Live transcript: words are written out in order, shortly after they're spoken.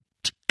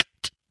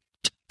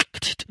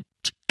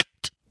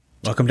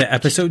Welcome to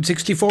episode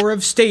 64 of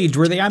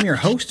Stageworthy. I'm your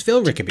host,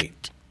 Phil Rickaby.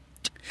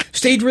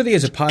 Stageworthy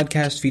is a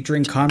podcast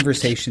featuring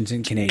conversations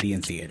in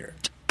Canadian theatre.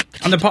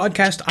 On the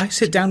podcast, I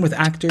sit down with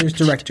actors,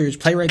 directors,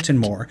 playwrights,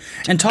 and more,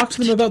 and talk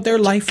to them about their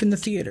life in the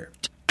theatre.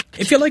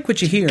 If you like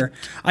what you hear,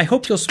 I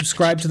hope you'll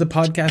subscribe to the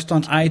podcast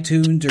on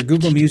iTunes or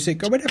Google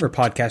Music or whatever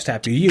podcast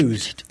app you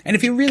use. And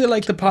if you really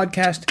like the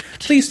podcast,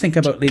 please think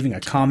about leaving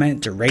a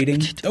comment or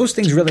rating. Those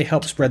things really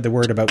help spread the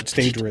word about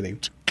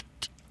Stageworthy.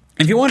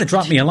 If you want to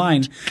drop me a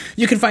line,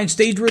 you can find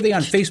Stageworthy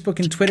on Facebook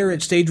and Twitter at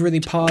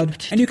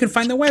StageworthyPod, and you can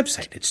find the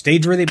website at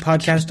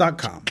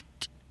StageworthyPodcast.com.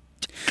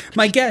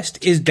 My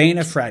guest is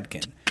Dana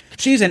Fradkin.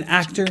 She's an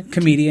actor,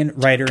 comedian,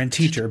 writer, and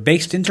teacher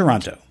based in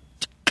Toronto.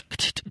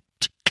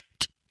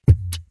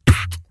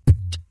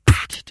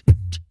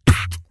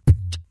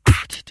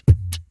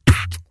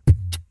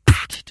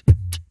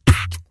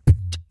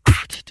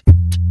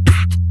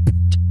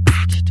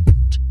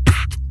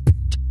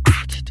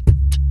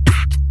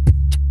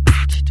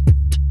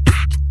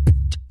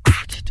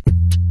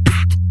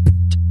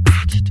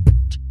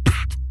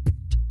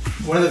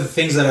 One of the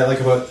things that I like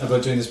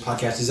about doing this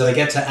podcast is that I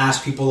get to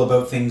ask people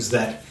about things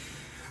that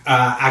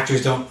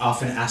actors don't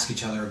often ask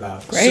each other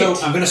about. Great. So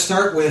I'm going to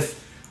start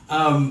with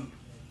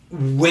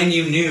when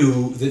you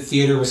knew that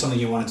theater was something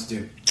you wanted to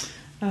do.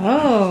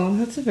 Oh,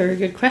 that's a very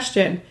good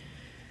question.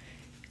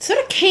 It sort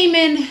of came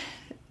in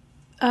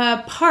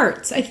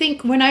parts. I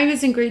think when I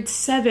was in grade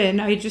 7,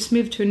 I had just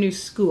moved to a new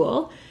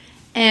school,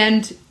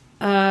 and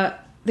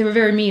they were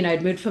very mean.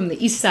 I'd moved from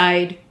the east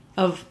side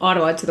of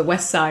Ottawa to the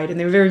west side, and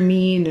they were very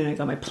mean, and I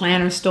got my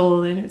planner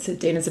stolen. It said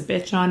Dana's a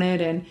bitch on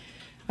it, and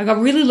I got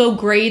really low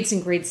grades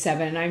in grade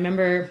 7. I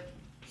remember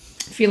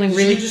feeling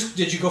really...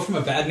 Did you go from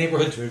a bad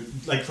neighborhood to,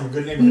 like, from a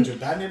good neighborhood to a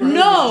bad neighborhood?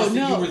 No.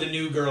 You were the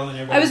new girl and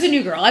everything? I was the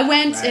new girl. I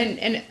went, right.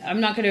 and I'm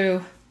not going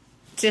to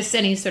diss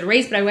any sort of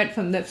race, but I went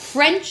from the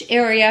French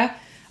area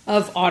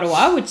of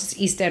Ottawa, which is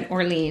East End,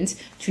 Orleans,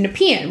 to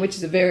Nepean, which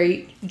is a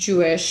very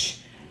Jewish...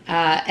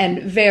 and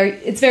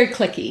it's very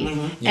cliquey.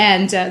 Mm-hmm, yeah.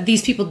 And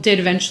these people did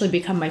eventually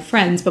become my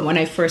friends, but when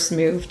I first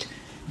moved,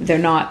 they're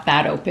not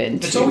that open.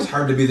 It's always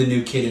hard to be the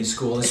new kid in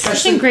school,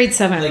 especially in grade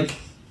 7. Like,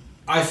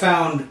 I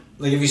found,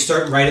 like, if you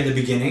start right at the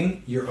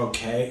beginning, you're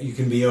okay. You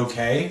can be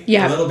okay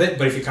a little bit,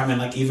 but if you come in,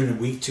 like, even a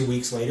week, 2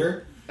 weeks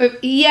later...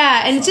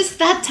 yeah, and just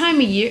that time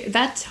of year,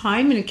 that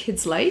time in a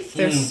kid's life,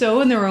 they're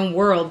so in their own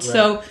world. Right.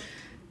 So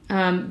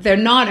they're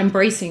not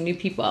embracing new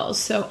people.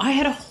 So I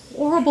had a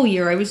horrible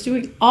year. I was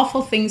doing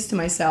awful things to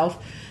myself.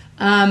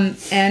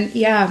 And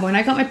yeah, when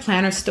I got my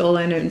planner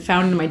stolen and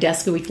found it in my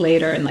desk a week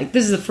later, and like,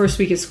 this is the first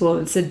week of school,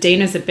 and it said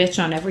Dana's a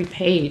bitch on every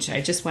page, I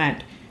just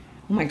went,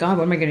 oh my God,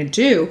 what am I going to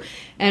do?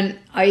 And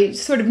I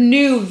sort of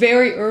knew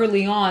very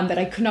early on that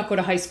I could not go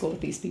to high school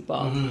with these people.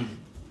 Mm-hmm.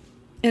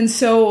 And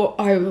so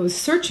I was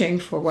searching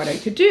for what I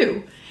could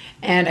do.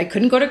 And I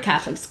couldn't go to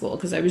Catholic school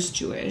because I was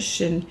Jewish,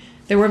 and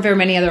there weren't very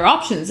many other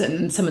options.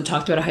 And someone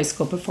talked about a high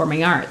school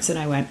performing arts, and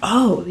I went,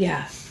 oh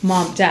yeah,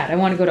 Mom, Dad, I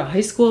want to go to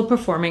high school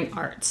performing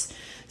arts.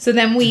 So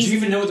then Did you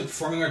even know what the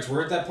performing arts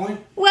were at that point?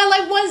 Well,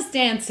 I was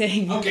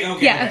dancing. Okay.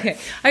 Yeah, okay.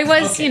 I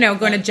was,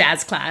 going to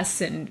jazz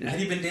class. And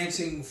had you been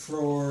dancing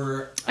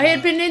for... I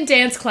had been in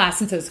dance class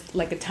since I was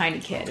like a tiny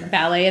kid, in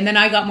ballet, and then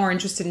I got more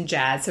interested in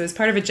jazz. So it was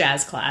part of a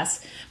jazz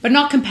class, but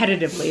not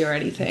competitively or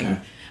anything.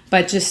 Okay.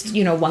 But just,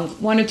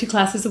 one or two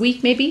classes a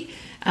week, maybe.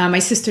 My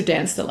sister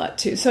danced a lot,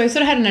 too. So I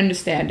sort of had an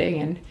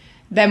understanding. And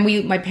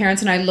then my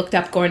parents and I looked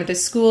up going to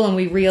this school, and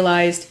we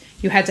realized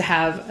you had to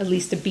have at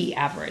least a B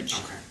average.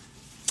 Okay.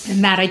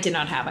 And that I did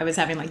not have. I was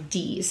having, like,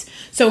 Ds.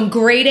 So in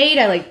grade 8,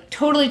 I, like,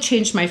 totally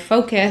changed my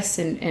focus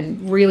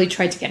and really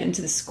tried to get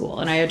into the school.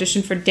 And I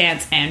auditioned for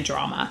dance and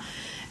drama.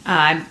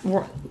 I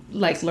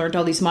learned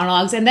all these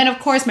monologues. And then, of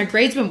course, my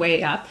grades went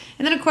way up.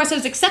 And then, of course, I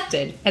was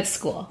accepted at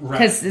school.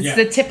 Because it's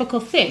the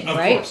typical thing, of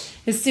right? Course.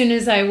 As soon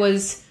as I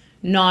was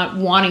not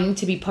wanting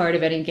to be part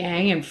of any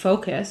gang and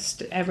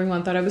focused,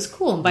 everyone thought I was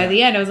cool. And by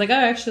the end, I was like, oh,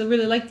 I actually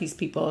really like these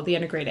people at the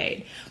end of grade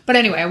 8. But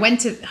anyway, I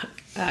went to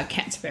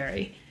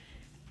Canterbury.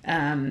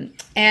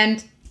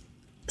 And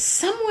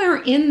somewhere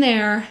in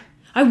there...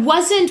 I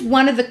wasn't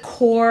one of the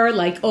core,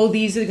 like, oh,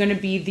 these are going to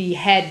be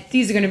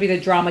the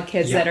drama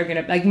kids that are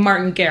going to, like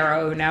Martin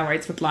Garrow, who now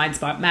writes for Blind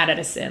Spot, Matt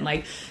Edison,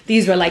 like,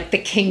 these were like the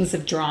kings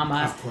of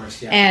drama. Of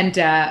course, yeah.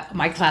 And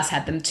my class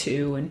had them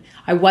too, and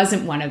I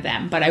wasn't one of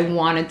them, but I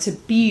wanted to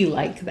be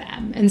like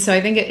them. And so I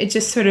think it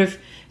just sort of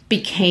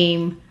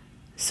became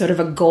sort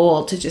of a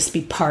goal to just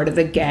be part of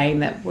the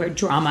gang where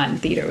drama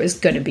and theater was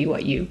going to be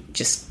what you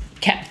just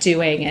kept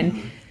doing.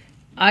 And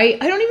I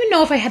don't even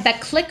know if I had that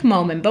click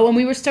moment, but when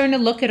we were starting to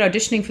look at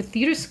auditioning for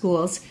theater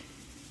schools,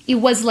 it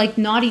was like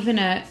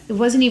it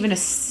wasn't even a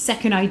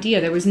second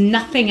idea. There was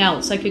nothing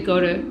else I could go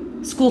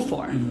to school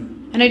for.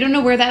 Mm-hmm. And I don't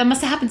know where that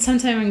must have happened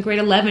sometime in grade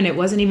 11. It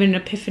wasn't even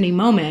an epiphany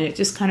moment. It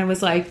just kind of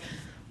was like,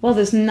 well,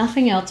 there's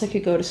nothing else I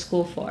could go to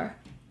school for.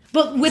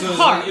 But with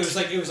heart. It was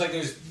like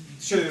there's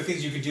sure there were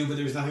things you could do, but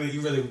there was nothing that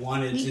you really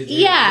wanted to do.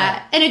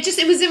 Yeah. And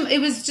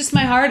it was just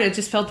my heart. It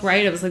just felt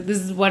right. I was like, this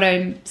is what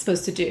I'm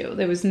supposed to do.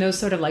 There was no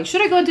sort of like,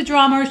 should I go into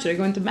drama or should I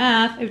go into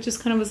math? It just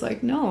kind of was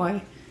like, no,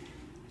 I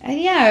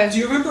Yeah. Do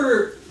you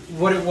remember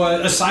what it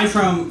was, aside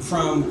from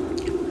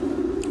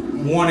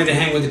wanting to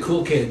hang with the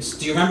cool kids,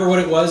 do you remember what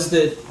it was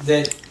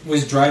that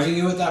was driving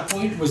you at that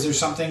point? Was there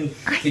something,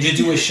 did you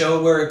do a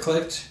show where it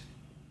clicked?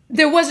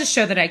 There was a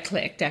show that I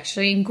clicked,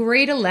 actually, in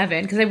grade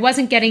 11, because I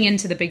wasn't getting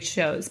into the big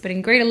shows. But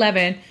in grade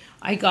 11,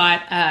 I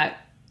got a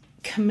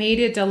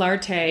Commedia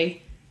dell'arte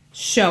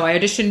show. I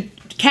auditioned.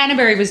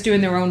 Canterbury was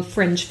doing their own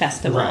Fringe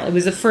festival. Right. It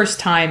was the first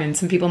time, and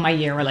some people in my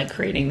year were like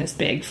creating this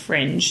big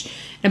Fringe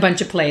and a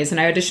bunch of plays.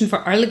 And I auditioned for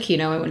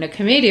Arlecchino in a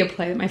Commedia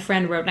play that my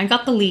friend wrote. And I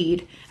got the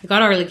lead. I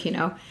got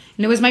Arlecchino.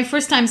 And it was my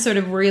first time sort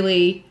of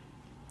really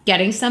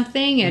getting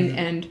something.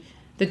 And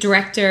the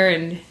director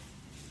and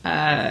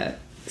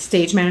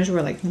stage manager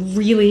were like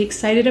really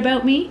excited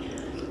about me.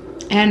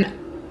 And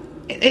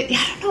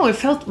I don't know, it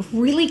felt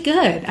really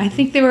good. I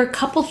think there were a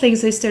couple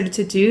things I started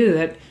to do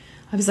that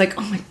I was like,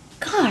 oh my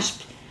gosh,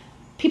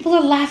 people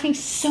are laughing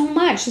so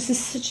much. This is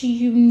such a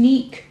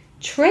unique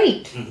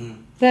trait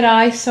that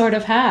I sort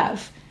of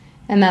have.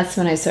 And that's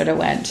when I sort of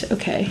went,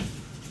 okay.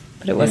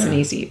 But it wasn't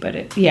easy,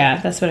 but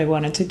that's what I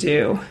wanted to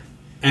do.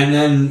 And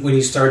then when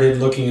you started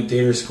looking at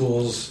theater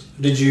schools,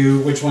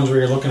 which ones were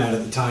you looking at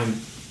the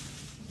time?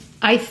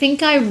 I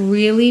think I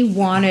really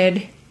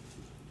wanted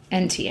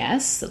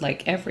NTS,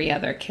 like every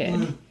other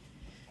kid.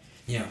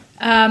 Yeah.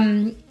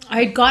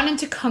 I'd gotten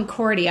into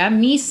Concordia.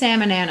 Me,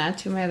 Sam, and Anna,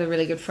 two of my other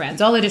really good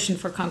friends, all auditioned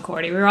for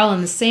Concordia. We were all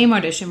in the same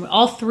audition.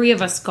 All three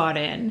of us got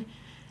in.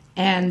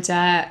 And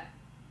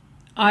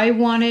I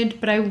wanted,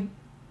 but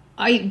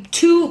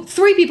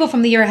three people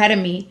from the year ahead of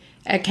me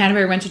at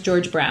Canterbury went to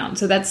George Brown.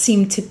 So that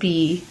seemed to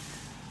be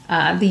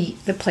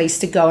the place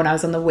to go. And I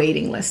was on the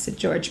waiting list at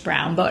George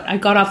Brown. But I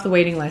got off the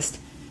waiting list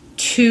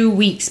 2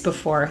 weeks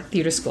before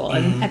theater school.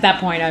 And at that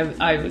point,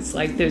 I was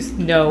like, there's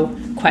no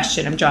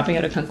question. I'm dropping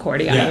out of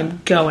Concordia. Yeah. I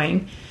am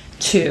going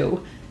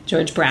to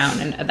George Brown.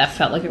 And that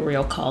felt like a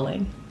real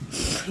calling.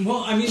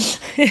 Well, I mean,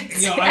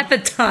 at the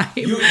time.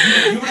 You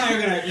and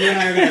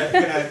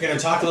I are gonna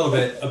talk a little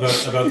bit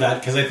about that,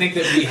 because I think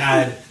that we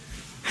had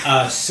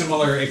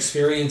similar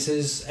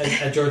experiences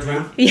at George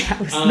Brown. Yeah, it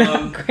was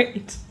not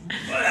great.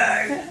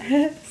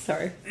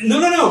 Sorry.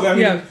 No. I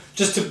mean,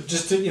 just to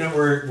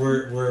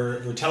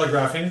we're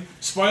telegraphing.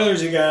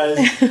 Spoilers, you guys.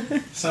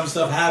 Some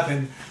stuff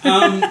happened.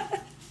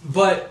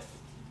 But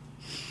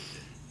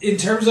in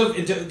terms of,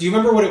 do you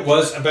remember what it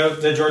was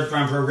about the George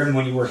Brown program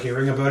when you were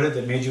hearing about it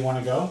that made you want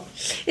to go?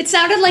 It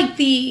sounded like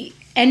the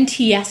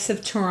NTS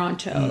of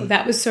Toronto.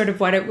 That was sort of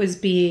what it was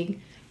being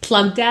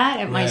plugged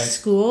at my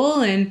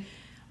school. And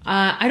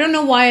I don't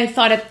know why I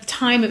thought at the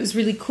time it was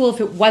really cool if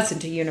it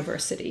wasn't a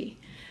university.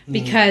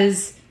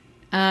 Because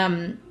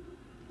I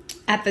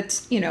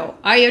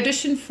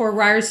auditioned for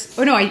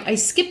Ryerson. I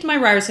skipped my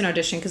Ryerson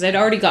audition because I'd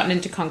already gotten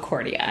into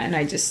Concordia. And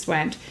I just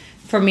went,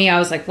 for me, I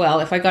was like, well,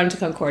 if I got into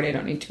Concordia, I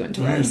don't need to go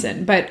into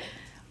Ryerson. But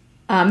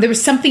there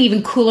was something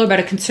even cooler about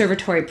a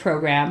conservatory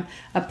program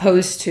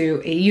opposed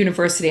to a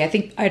university. I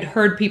think I'd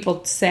heard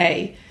people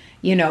say,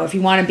 if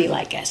you want to be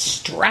like a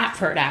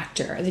Stratford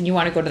actor, then you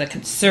want to go to the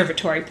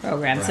conservatory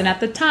programs. Right. And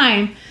at the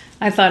time,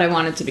 I thought I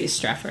wanted to be a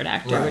Stratford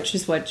actor, right. which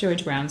is what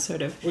George Brown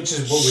sort of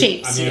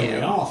shapes you. We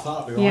all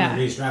thought we wanted to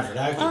be Stratford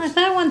actors. Well, I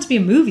thought I wanted to be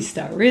a movie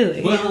star,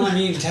 really. Well, I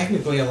mean,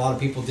 technically, a lot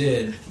of people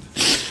did.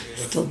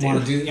 Still do.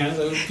 Want to do,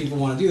 those people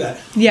want to do that.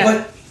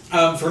 Yeah.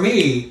 But for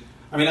me,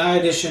 I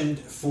auditioned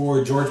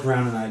for George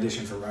Brown and I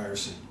auditioned for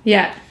Ryerson.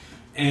 Yeah.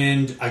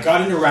 And I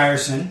got into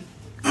Ryerson,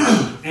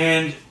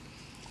 and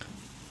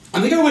I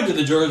think I went to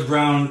the George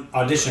Brown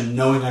audition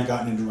knowing I'd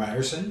gotten into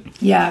Ryerson.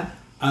 Yeah.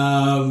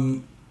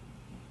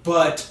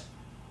 But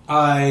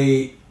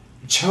I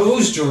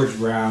chose George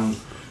Brown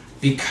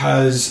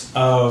because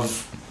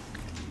of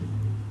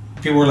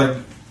people were like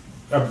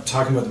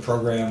talking about the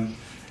program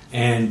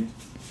and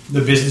the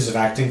business of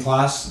acting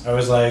class. I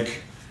was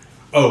like,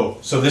 oh,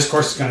 so this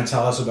course is going to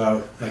tell us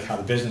about how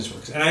the business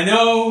works. And I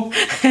know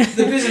the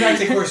business of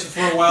acting course for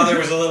a while there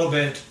was a little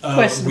bit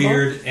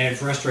weird and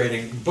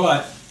frustrating,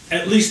 but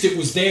at least it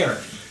was there.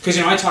 Because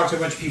I talked to a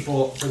bunch of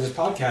people for this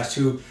podcast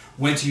who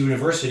went to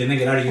university and they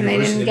get out of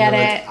university and they're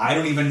like, I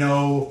don't even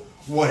know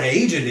what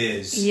age it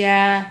is.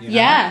 Yeah,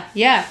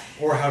 yeah.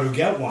 Or how to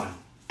get one.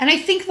 And I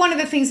think one of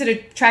the things that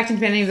attracted me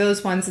to any of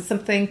those ones is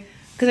something,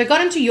 because I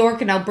got into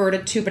York and Alberta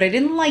too, but I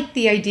didn't like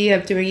the idea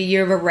of doing a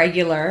year of a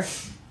regular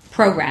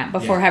program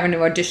before having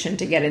to audition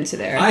to get into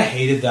there. I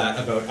hated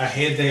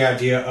the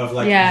idea of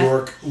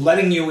York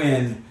letting you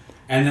in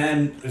and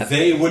then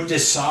they would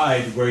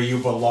decide where you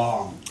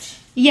belonged.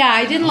 Yeah,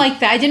 I didn't like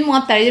that. I didn't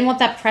want that. I didn't want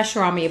that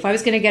pressure on me. If I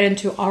was going to get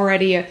into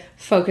already a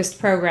focused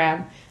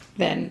program,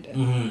 then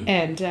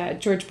and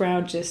George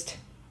Brown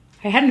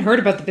I hadn't heard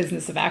about the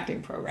business of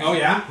acting program. Oh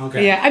yeah,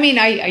 okay. Yeah,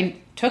 I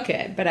took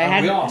it, but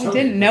I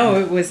didn't know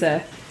it was a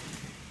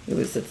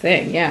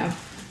thing. Yeah.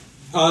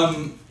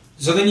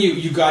 So then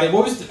you got it.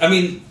 What was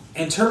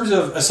in terms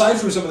of, aside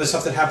from some of the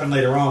stuff that happened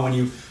later on when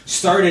you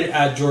started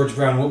at George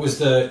Brown, what was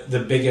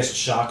the biggest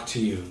shock to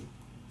you?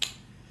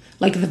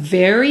 Like the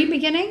very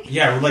beginning?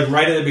 Yeah,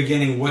 right at the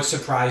beginning, what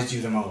surprised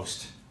you the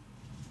most?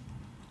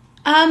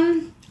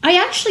 I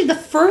actually, the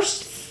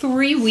first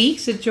 3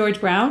 weeks at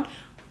George Brown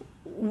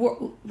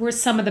were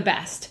some of the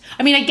best.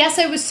 I mean, I guess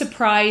I was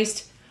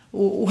surprised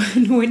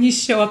when you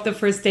show up the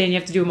first day and you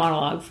have to do a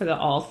monologue for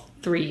all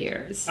 3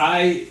 years.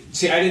 I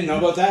didn't know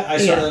about that. I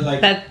sort of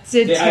like that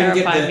did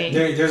terrify me.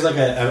 There's like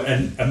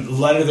a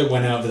letter that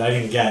went out that I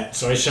didn't get,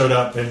 so I showed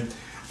up and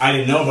I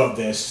didn't know about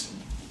this.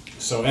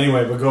 So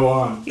anyway, but go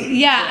on.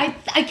 Yeah,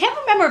 I can't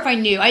remember if I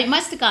knew. I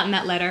must have gotten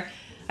that letter.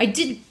 I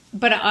did,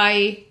 but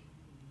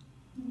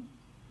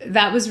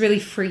that was really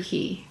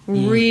freaky.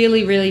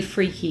 Really, really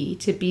freaky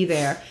to be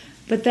there.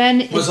 But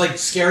then it was like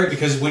scary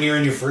because when you're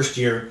in your first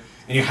year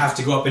and you have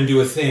to go up and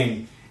do a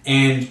thing,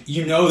 and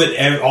you know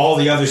that all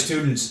the other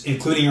students,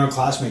 including your own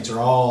classmates, are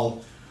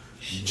all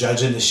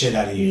judging the shit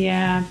out of you.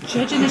 Yeah,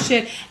 judging the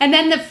shit. And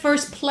then the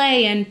first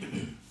play, and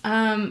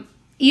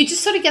you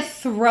just sort of get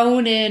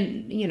thrown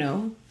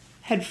in,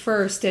 head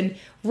first. And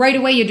right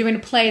away you're doing a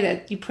play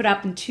that you put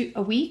up in 2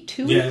 weeks.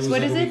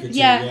 What is it?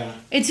 Yeah,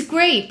 it's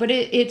great, but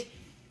it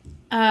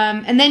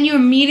and then you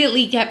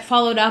immediately get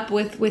followed up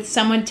with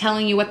someone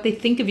telling you what they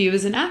think of you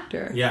as an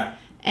actor. Yeah.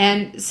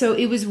 And so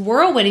it was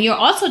whirlwind. And you're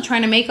also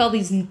trying to make all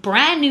these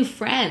brand new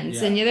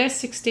friends. Yeah. And you're there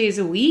 6 days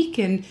a week.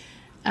 And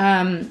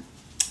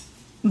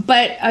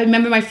but I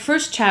remember my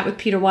first chat with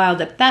Peter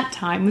Wilde at that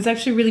time was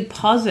actually really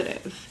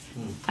positive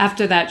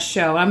after that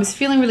show. I was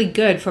feeling really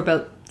good for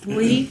about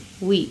 3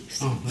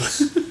 weeks.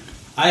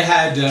 I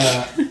had...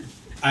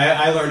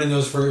 I learned in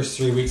those first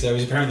 3 weeks I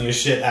was apparently a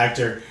shit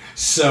actor.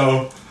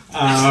 So...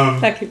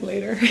 that came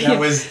later.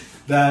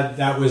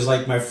 That was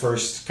like my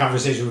first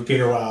conversation with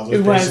Peter Wilde.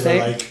 It was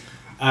like,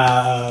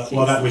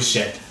 well, that was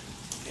shit,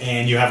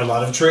 and you have a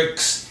lot of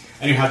tricks,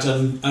 and you have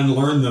to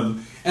unlearn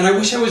them. And I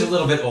wish I was a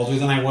little bit older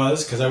than I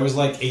was because I was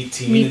like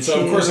 18, Me and so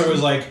too. of course I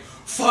was like,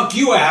 "Fuck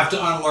you! I have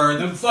to unlearn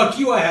them. Fuck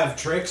you! I have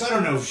tricks. I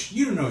don't know.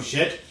 You don't know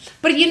shit."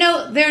 But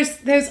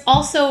there's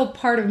also a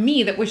part of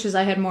me that wishes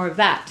I had more of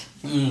that.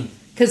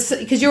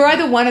 Because you're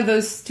either one of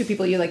those two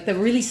people, you're like the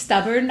really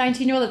stubborn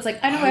 19-year-old that's like,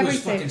 I know everything. I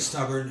was fucking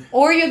stubborn.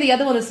 Or you're the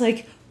other one that's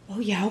like, oh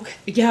yeah, okay,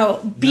 yeah,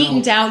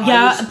 beaten down,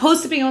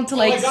 opposed to being able to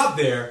like... I got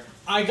there.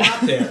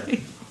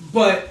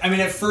 But, I mean,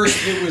 at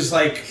first it was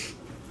like,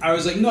 I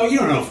was like, no, you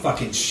don't know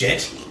fucking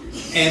shit.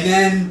 And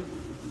then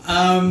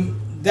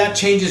that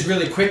changes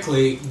really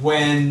quickly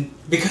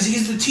because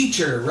he's the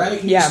teacher,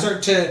 right? Yeah.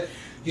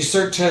 You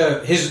start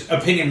to, his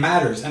opinion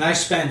matters. And I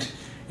spent...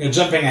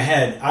 jumping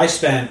ahead, I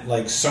spent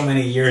like so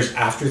many years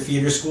after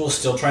theater school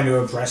still trying to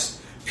impress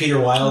Peter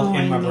Wilde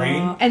in my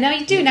brain. And now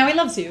you do. Now he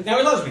loves you. Now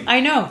he loves me. I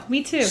know.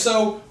 Me too.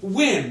 So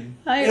when?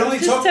 It only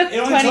took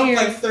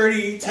like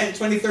 30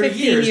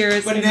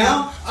 years. But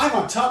now I'm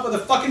on top of the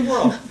fucking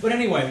world. But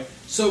anyway,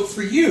 so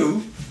for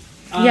you,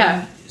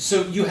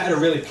 so you had a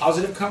really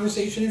positive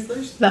conversation at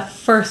first? The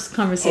first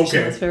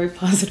conversation was very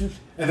positive.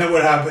 And then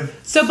what happened?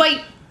 So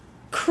by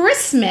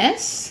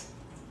Christmas...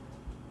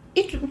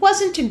 it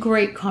wasn't a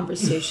great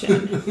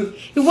conversation.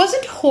 It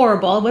wasn't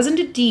horrible. It wasn't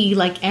a D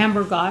like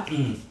Amber got.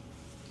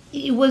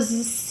 It was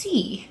a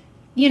C.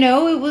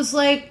 It was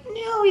like,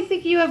 no, we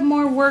think you have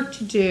more work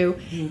to do.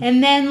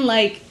 And then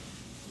like,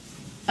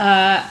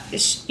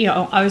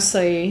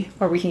 obviously,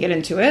 or we can get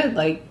into it,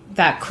 like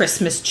that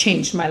Christmas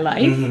changed my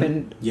life.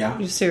 And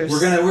we'll get to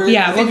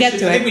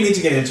it. I think we need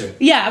to get into it.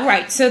 Yeah,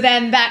 right. So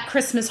then that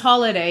Christmas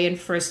holiday in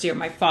first year,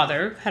 my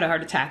father had a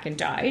heart attack and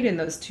died in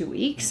those 2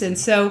 weeks. And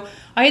so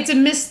I had to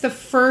miss the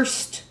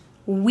first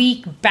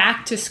week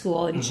back to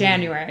school in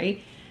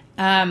January,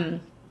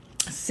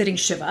 sitting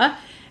Shiva.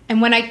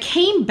 And when I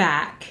came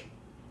back,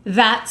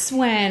 that's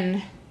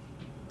when,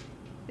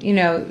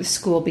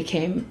 school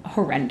became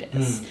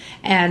horrendous.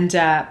 And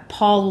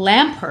Paul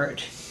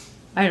Lampert,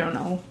 I don't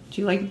know. Do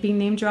you like being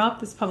name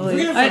dropped? It's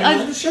probably... Sure. Right. I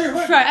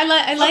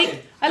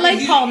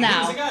like Paul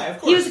now. He was a guy,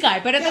 of course. He was a guy.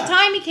 But at the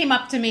time, he came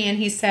up to me and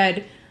he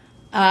said,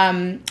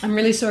 I'm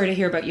really sorry to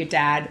hear about your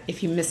dad.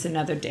 If you miss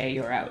another day,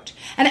 you're out.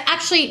 And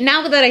actually,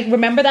 now that I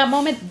remember that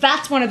moment,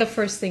 that's one of the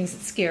first things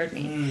that scared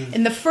me.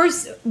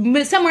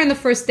 Somewhere in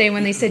the first day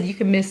when they said you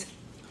can miss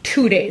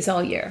 2 days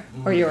all year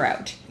or you're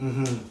out.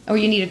 Or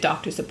you need a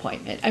doctor's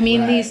appointment. I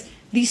mean,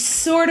 these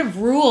sort of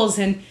rules.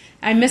 And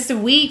I missed a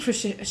week for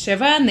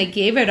Shiva and they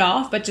gave it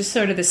off, but just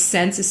sort of the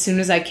sense as soon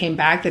as I came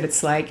back that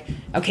it's like,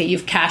 okay,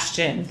 you've cashed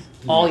in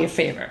all your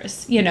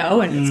favors, and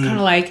it's kind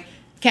of like,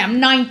 okay, I'm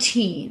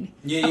 19.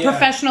 A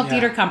professional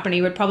theater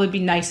company would probably be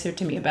nicer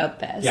to me about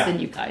this than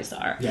you guys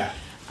are. Yeah.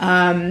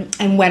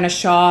 And Wena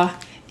Shaw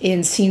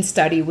in Scene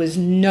Study was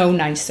no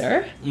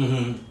nicer.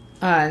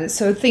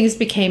 So things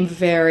became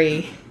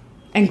very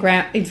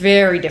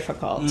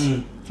difficult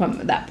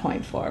from that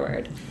point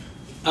forward.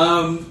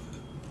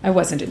 I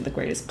wasn't in the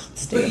greatest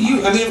state of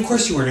mind. Of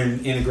course you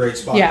weren't in a great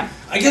spot. Yeah.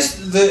 I guess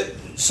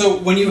so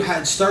when you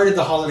had started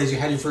the holidays, you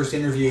had your first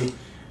interview,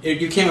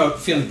 you came out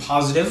feeling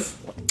positive.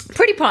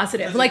 Pretty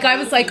positive. Like, I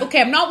was like, okay,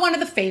 I'm not one of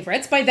the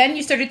favorites. By then,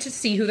 you started to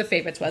see who the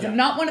favorites was. I'm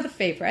not one of the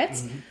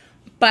favorites,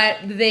 but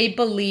they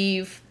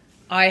believe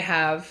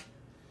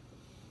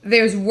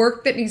there's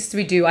work that needs to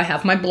be done. I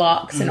have my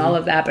blocks and all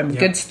of that, but I'm a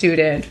good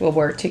student. We'll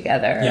work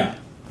together.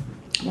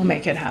 we'll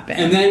make it happen.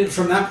 And then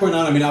from that point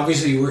on, I mean,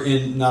 obviously you were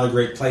in not a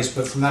great place,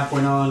 but from that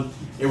point on,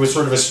 it was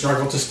sort of a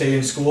struggle to stay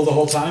in school the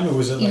whole time. It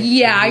was like,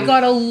 yeah, I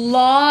got a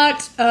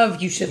lot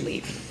of, you should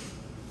leave.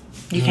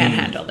 You can't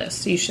handle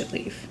this. You should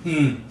leave.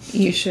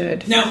 You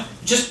should. Now,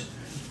 just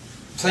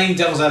playing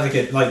devil's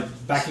advocate, like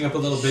backing up a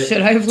little bit.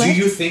 Should I have left?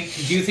 Do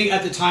you think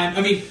at the time,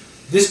 I mean,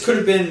 this could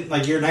have been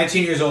like you're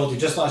 19 years old, you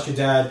just lost your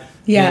dad.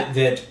 Yeah.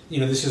 That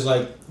this is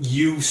like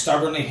you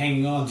stubbornly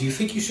hanging on. Do you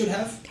think you should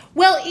have?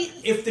 Well,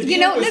 If the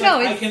deal was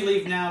I if, can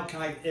leave now, can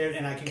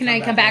I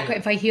come back later?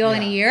 if I heal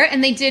in a year?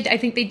 And they did. I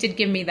think they did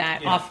give me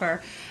that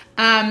offer.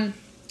 I'm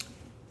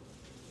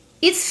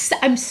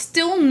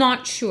still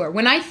not sure.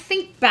 When I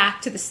think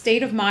back to the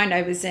state of mind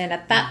I was in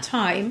at that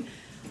time,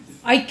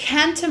 I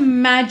can't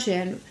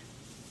imagine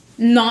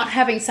not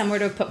having somewhere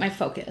to put my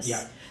focus.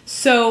 Yeah.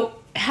 So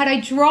had I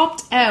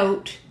dropped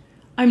out,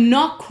 I'm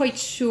not quite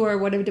sure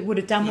what I would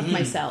have done with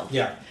myself.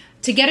 Yeah.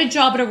 To get a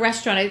job at a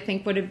restaurant, I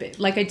think would have been,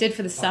 like I did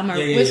for the summer,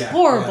 yeah, was yeah.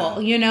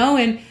 horrible, Yeah.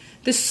 And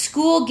the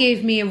school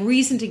gave me a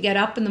reason to get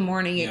up in the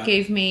morning. It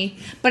gave me,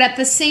 but at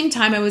the same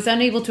time, I was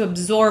unable to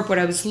absorb what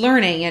I was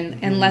learning.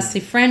 And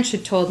Leslie French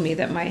had told me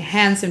that my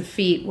hands and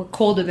feet were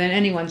colder than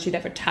anyone she'd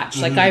ever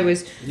touched. Like I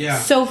was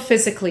so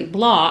physically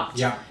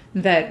blocked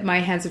that my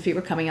hands and feet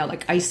were coming out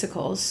like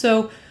icicles.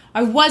 So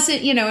I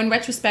wasn't, in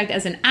retrospect,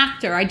 as an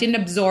actor, I didn't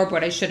absorb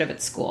what I should have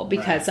at school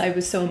because I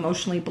was so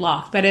emotionally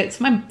blocked. But it's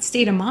my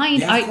state of mind.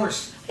 Yeah, of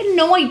course. I had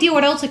no idea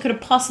what else I could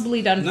have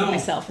possibly done for No.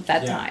 myself at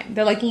that time.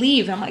 They're like,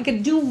 leave. I'm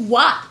like, do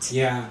what?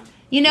 Yeah.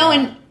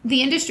 And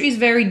the industry is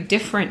very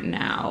different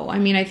now. I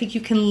mean, I think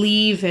you can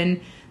leave and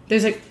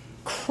there's a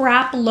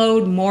crap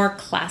load more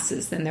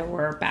classes than there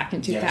were back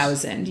in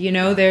 2000.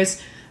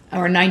 There's,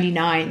 or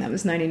 99, that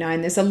was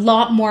 99. There's a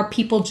lot more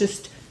people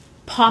just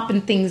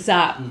popping things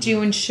up,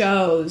 doing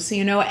shows,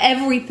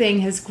 everything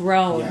has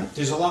grown. Yeah.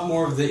 There's a lot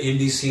more of the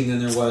indie scene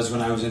than there was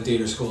when I was in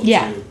theater school,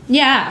 Yeah. too.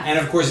 Yeah. And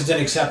of course, it's an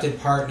accepted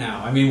part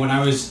now. I mean, when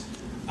I don't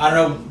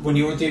know, when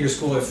you were in theater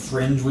school, if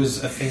Fringe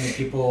was a thing that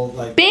people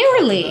like...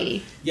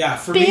 Barely. Yeah,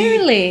 for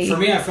Barely.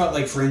 me, I felt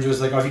like Fringe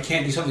was like, oh, if you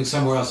can't do something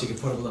somewhere else, you can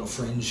put up a little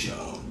Fringe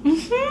show.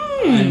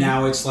 Mm-hmm. And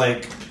now it's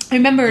like I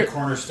remember... the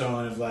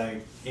cornerstone of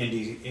like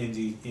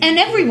indie And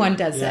everyone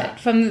does Yeah. it,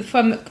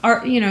 from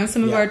art,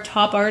 some of our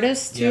top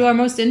artists to Yeah. our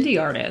most indie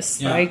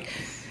artists. Yeah.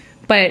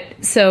 But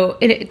so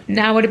it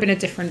now would have been a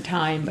different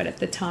time, but at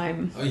the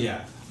time, Oh,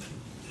 yeah.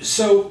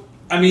 So,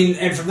 I mean,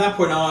 and from that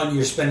point on,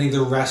 you're spending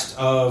the rest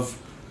of...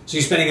 So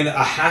you're spending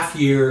a half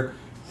year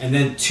and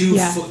then two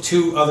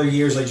other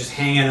years like just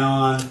hanging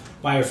on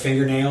by your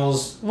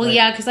fingernails. well, like,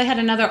 yeah, because I had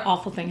another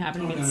awful thing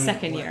happen to me in no,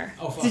 second what? year.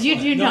 Oh, fuck, Did you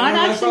what? do you No, not no,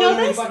 I actually probably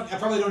know don't this? I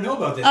probably don't know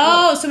about this.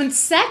 Oh, so in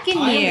second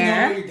I year, don't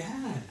know about your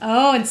dad.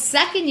 oh, in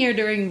second year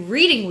during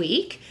reading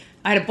week,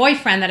 I had a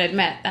boyfriend that I'd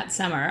met that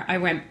summer. I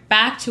went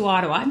back to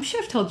Ottawa. I'm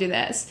sure I've told you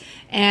this,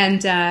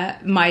 and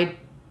my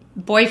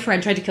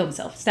boyfriend tried to kill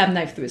himself, stabbed a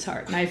knife through his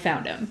heart, and I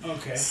found him.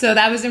 Okay. So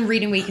that was in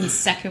reading week in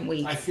second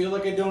week. I feel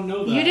like I don't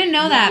know that. You didn't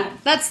know that.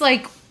 That's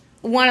like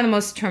one of the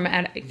most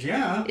traumatic,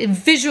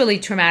 visually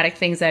traumatic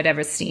things I'd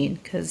ever seen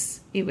because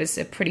it was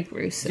a pretty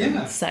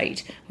gruesome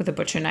sight with a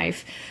butcher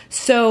knife.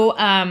 So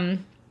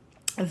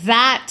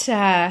that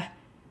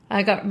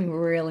got me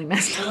really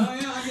messed up. Oh,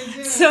 yeah, I can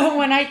do So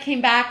when I came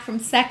back from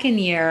second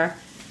year,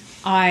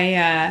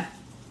 I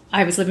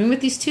was living with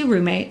these two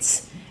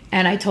roommates,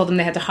 and I told them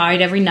they had to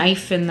hide every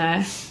knife in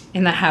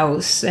the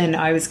house, and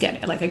I was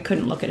getting I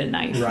couldn't look at a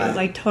knife. Right. It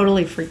like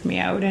totally freaked me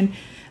out, and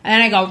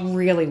I got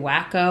really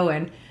wacko,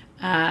 and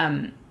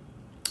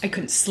I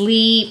couldn't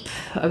sleep.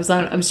 I was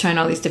trying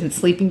all these different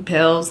sleeping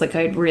pills. Like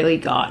I'd really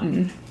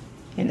gotten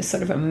into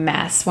sort of a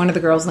mess. One of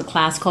the girls in the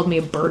class called me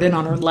a burden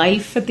on her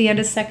life at the end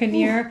of second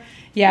year.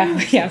 Yeah,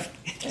 it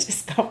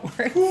just got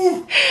worse.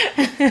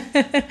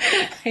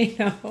 I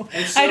know.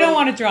 So, I don't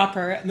want to drop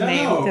her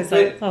name because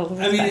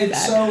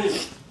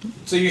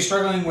so you're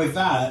struggling with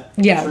that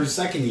for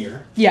second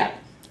year. Yeah.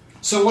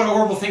 So what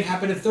horrible thing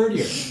happened in third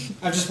year?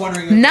 I'm just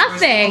wondering.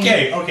 Nothing.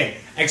 Okay.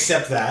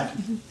 Except that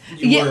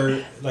you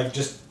were like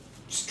just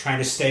trying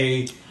to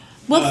stay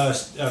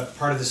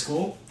part of the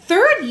school.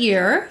 Third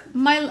year,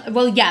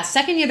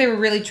 second year they were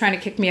really trying to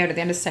kick me out at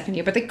the end of second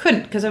year, but they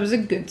couldn't because I was a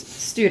good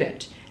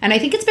student. And I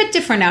think it's a bit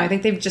different now. I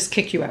think they've just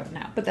kicked you out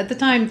now. But at the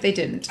time, they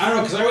didn't. I don't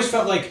know, because I always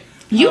felt like...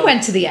 You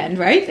went to the end,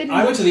 right?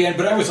 I went to the end,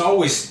 but I was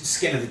always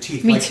skin of the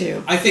teeth. Me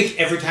too. I think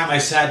every time I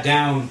sat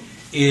down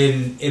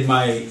in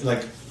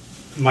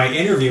my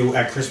interview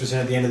at Christmas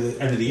and at the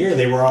end of the year,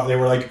 they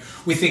were like,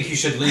 "We think you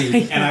should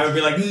leave," and I would be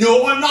like,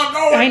 "No, I'm not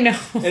going." I know.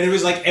 And it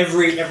was like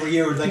every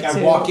year, like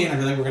I walk in, I'd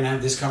be like, "We're gonna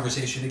have this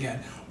conversation again.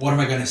 What am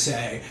I gonna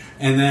say?"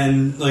 And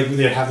then like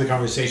they'd have the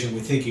conversation.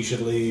 We think you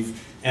should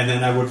leave, and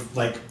then I would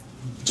like,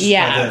 just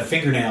by the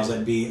fingernails,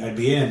 I'd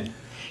be in.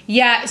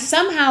 Yeah.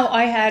 Somehow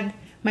I had.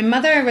 My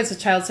mother was a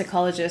child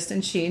psychologist,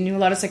 and she knew a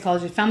lot of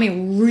psychology. Found me a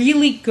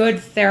really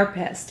good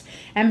therapist.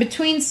 And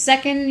between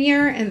second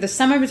year and the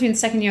summer between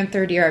second year and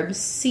third year, I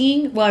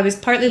was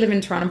partly living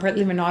in Toronto, partly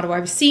living in Ottawa. I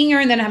was seeing her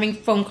and then having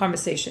phone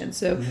conversations.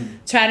 So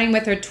chatting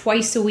with her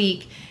twice a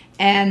week.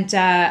 And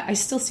I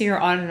still see her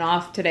on and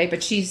off today,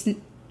 but she's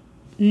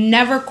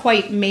never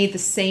quite made the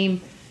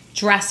same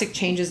drastic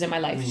changes in my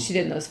life as she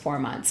did in those 4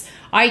 months.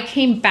 I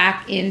came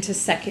back into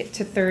second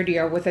to third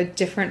year with a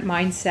different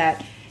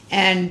mindset,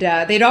 and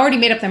they'd already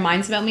made up their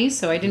minds about me,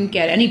 so I didn't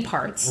get any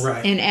parts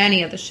in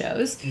any of the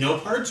shows. No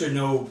parts or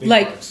no big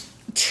like parts?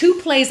 2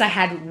 plays I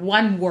had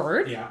 1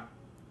 word. Yeah.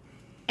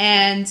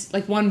 And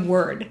like 1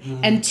 word.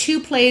 And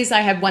 2 plays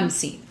I had 1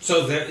 scene.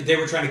 So they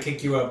were trying to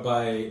kick you out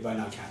by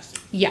not casting.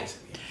 Yeah.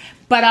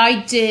 But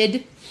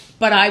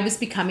I was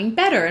becoming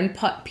better. And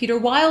Peter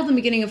Wilde in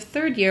the beginning of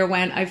third year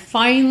went, I've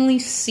finally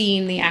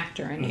seen the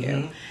actor in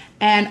you.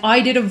 And I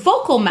did a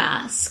vocal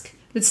mask.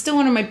 That's still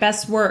one of my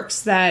best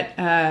works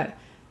that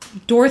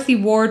Dorothy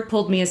Ward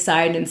pulled me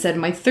aside and said,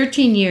 my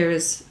 13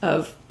 years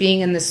of being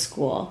in this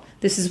school,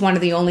 this is one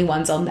of the only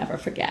ones I'll never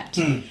forget.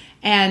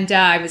 And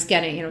I was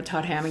getting,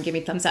 Todd Hammond give me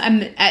thumbs up.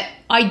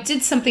 I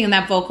did something in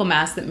that vocal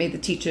mask that made the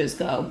teachers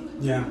go,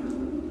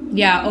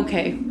 yeah,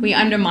 okay, we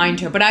undermined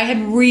her. But I had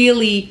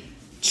really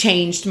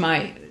changed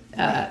my,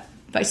 but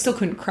I still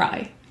couldn't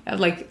cry. I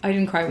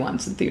didn't cry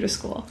once in theater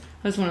school.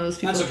 I was one of those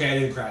people. That's okay, I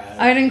didn't cry.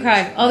 I didn't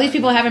cry. All these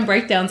people having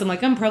breakdowns. I'm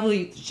like, I'm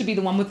probably should be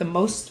the one with the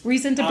most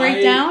reason to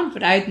break down,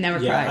 but I'd never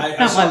cried.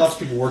 I saw lots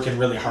of people working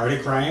really hard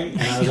at crying,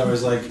 and I was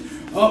always like,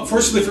 oh,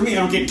 fortunately for me, I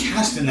don't get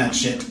cast in that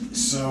shit,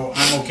 so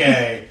I'm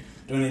okay.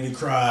 Don't need to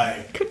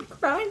cry. Couldn't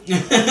cry.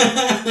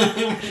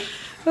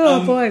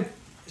 Oh, boy.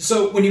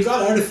 So when you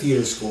got out of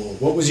theater school,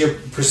 what was your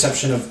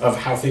perception of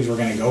how things were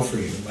going to go for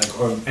you,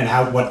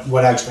 and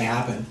what actually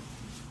happened?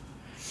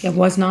 I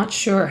was not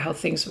sure how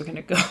things were going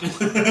to go.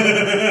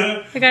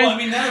 Well, I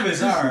mean, none of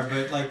us are,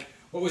 but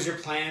what was your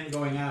plan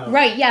going out?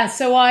 Right, yeah.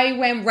 So I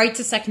went right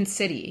to Second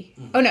City.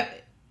 Oh, no.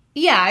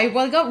 Yeah, I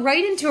got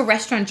right into a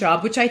restaurant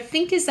job, which I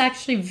think is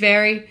actually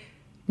very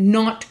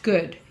not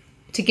good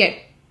to get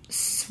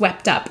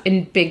swept up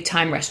in big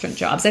time restaurant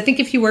jobs. I think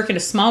if you work at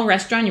a small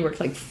restaurant, you work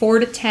 4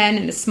 to 10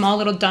 in a small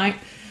little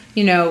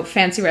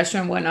fancy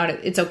restaurant and whatnot,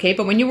 it's okay.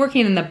 But when you're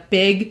working in the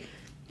big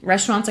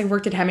restaurants, I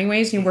worked at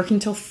Hemingway's, and you're working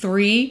till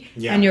 3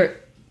 and you're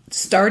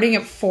starting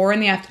at 4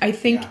 in the afternoon, I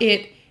think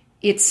it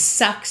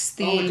sucks.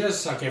 It does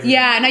suck every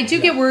Yeah, and I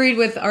do get worried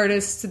with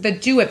artists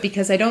that do it,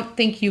 because I don't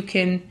think you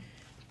can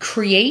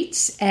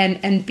create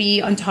and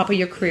be on top of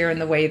your career in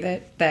the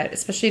way that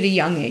especially at a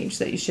young age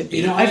that you should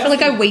be. I feel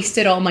like I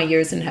wasted all my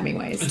years in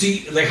Hemingway's.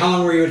 How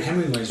long were you at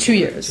Hemingway's? 2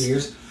 years. 2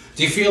 years.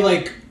 Do you feel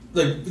like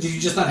did you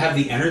just not have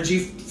the energy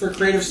for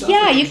creative stuff?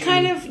 Yeah, you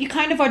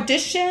kind of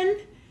audition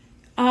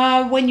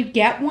when you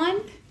get one,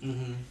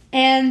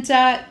 and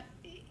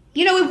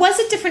it was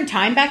a different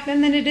time back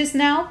then than it is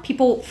now.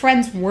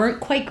 Friends weren't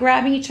quite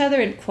grabbing each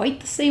other in quite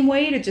the same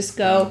way to just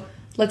go,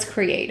 let's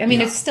create. I mean,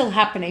 it's still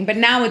happening, but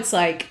now it's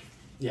like.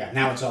 Yeah,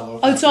 now it's all over.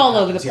 Oh, it's all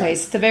over the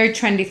place. It's a very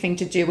trendy thing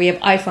to do. We have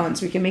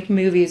iPhones. We can make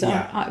movies.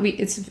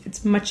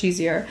 It's much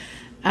easier.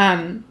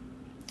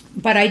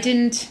 But I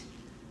didn't.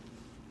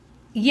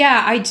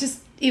 Yeah,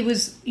 it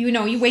was,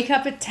 you wake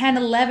up at 10,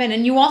 11,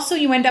 and you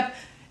end up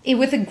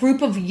with a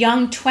group of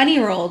young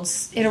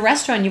 20-year-olds in a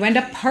restaurant. You end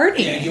up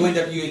partying. Yeah, you end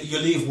up, you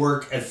leave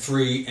work at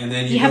 3, and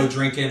then you go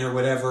drinking or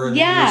whatever, and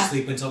then you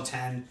sleep until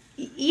 10.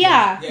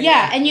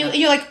 Yeah. And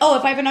you're like, oh,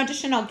 if I have an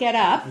audition, I'll get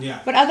up.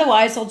 Yeah. But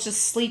otherwise, I'll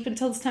just sleep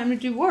until it's time to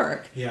do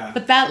work. Yeah.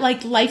 But that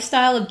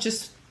lifestyle of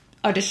just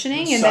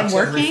auditioning and then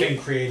working, everything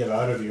creative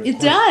out of you. It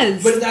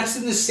does. But that's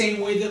in the same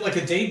way that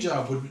a day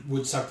job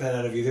would suck that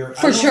out of you.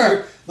 For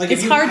sure.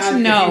 It's hard to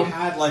know. If you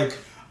had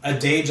a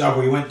day job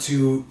where you went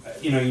to,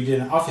 you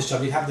did an office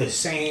job, you'd have the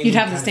same. You'd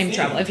have the same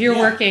trouble if you're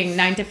working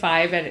 9 to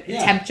 5 at a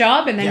temp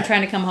job and then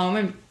trying to come home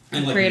and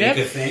creative.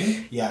 Make a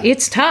thing. Yeah,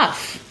 it's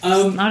tough.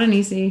 It's not an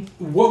easy.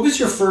 What was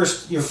your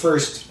first?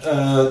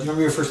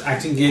 Remember your first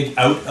acting gig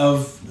out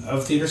of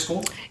theater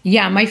school?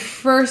 Yeah, my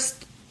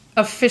first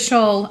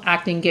official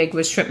acting gig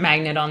was Shrimp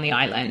Magnet on the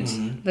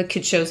island. The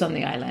kid shows on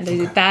the island. I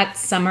did that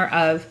summer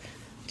of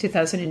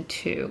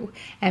 2002,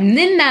 and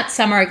then that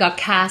summer I got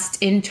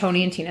cast in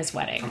Tony and Tina's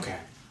Wedding. Okay.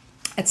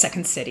 At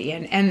Second City,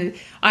 and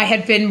I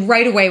had been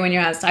right away when you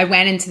asked. I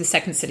went into the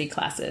Second City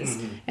classes,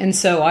 and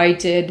so I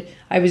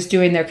was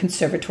doing their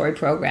conservatory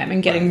program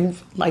and getting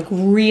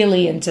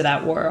really into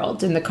that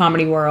world, in the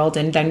comedy world,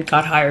 and then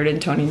got hired in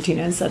Tony and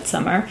Tina's that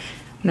summer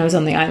when I was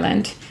on the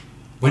island.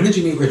 When did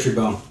you meet Richard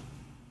Bone?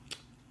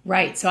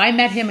 Right, so I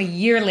met him a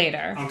year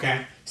later.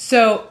 Okay.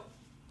 So,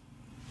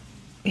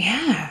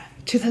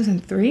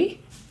 2003,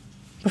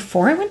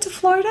 before I went to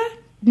Florida.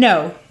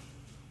 No,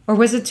 or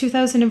was it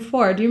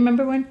 2004? Do you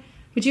remember when?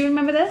 Would you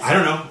remember this? I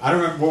don't know. I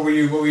don't remember. What were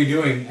you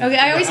doing? Okay,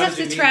 I always have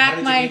to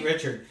track my. How did you meet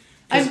Richard?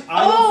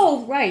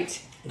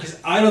 Right. Because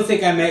I don't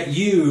think I met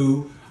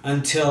you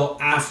until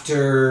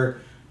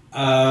after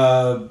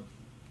the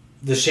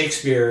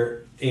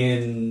Shakespeare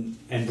in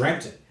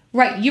Brampton.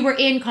 Right, you were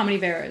in Comedy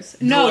of Errors.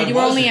 No, you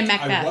were only in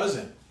Macbeth. I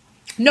wasn't.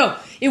 No,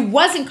 it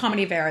wasn't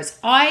Comedy of Errors.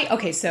 We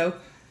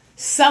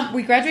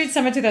graduated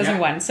summer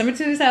 2001. Yeah. Summer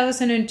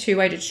 2002,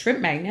 I did Shrimp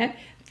Magnet.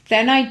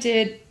 Then I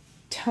did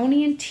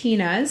Tony and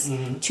Tina's.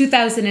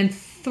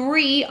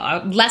 2003,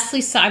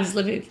 Leslie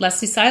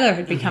Seiler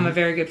had become a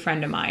very good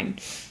friend of mine.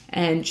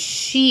 and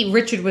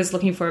Richard was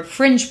looking for a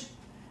fringe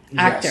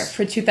actor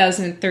for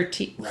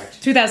 2013,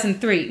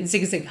 2003,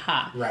 Zig Zig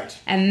Ha. Right.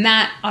 And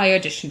that I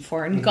auditioned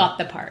for and got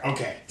the part.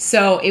 Okay.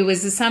 So it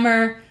was the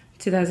summer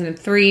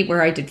 2003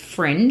 where I did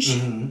Fringe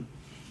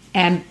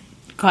and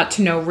got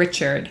to know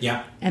Richard.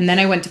 Yeah. And then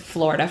I went to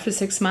Florida for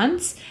 6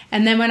 months.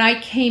 And then when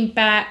I came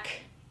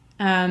back,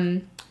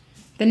 the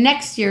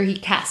next year he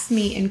cast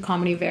me in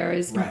Comedy of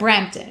Errors in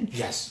Brampton.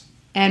 Yes.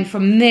 And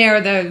from there,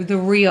 the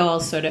real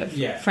sort of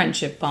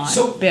friendship bond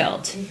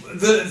built.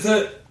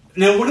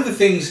 Now, one of the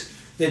things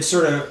that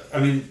sort of, I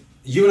mean,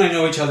 you and I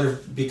know each other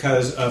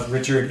because of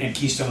Richard and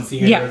Keystone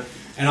Theater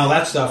and all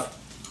that stuff.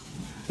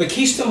 But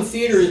Keystone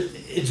Theater,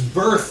 its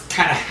birth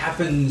kind of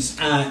happens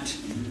at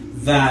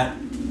that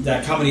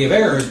Comedy of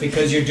Errors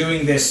because you're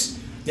doing this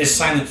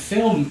silent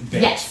film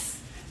bit. Yes.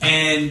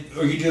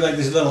 Or you do like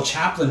this little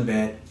Chaplin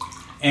bit,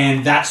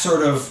 and that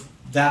sort of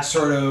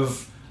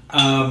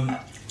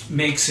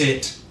makes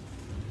it.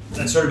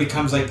 That sort of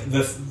becomes like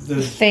the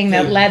thing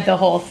that led the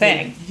whole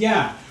thing.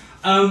 Yeah.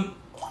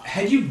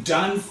 Had you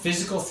done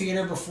physical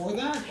theater before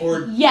that,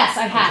 or yes,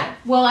 I had. Okay.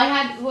 Well,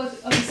 I was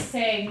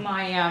saying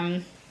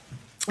my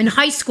in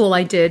high school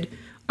I did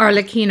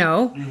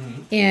Arlecchino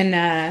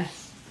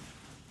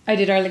I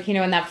did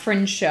Arlecchino in that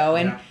Fringe show,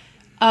 and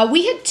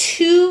we had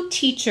 2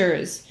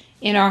 teachers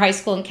in our high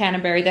school in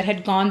Canterbury that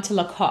had gone to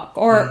Lecoq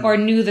or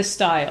knew the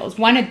styles.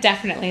 One had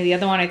definitely, the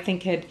other one I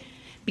think had,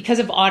 because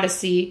of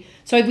Odyssey.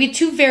 So we had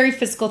 2 very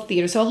physical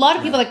theaters. So a lot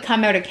of people that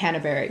come out of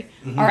Canterbury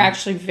are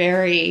actually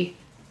very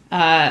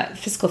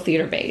physical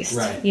theater based.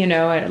 Right. You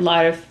know, a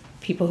lot of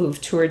people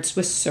who've toured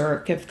Swiss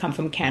Cirque have come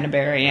from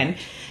Canterbury,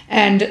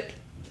 and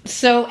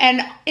so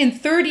in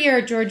third year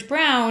at George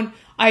Brown,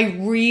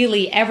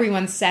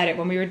 everyone said it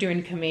when we were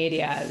doing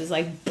Commedia. It was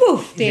like,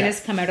 boof,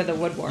 Dana's come out of the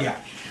woodwork. Yeah.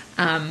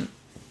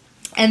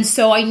 And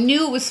so I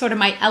knew it was sort of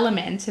my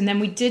element. And then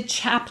we did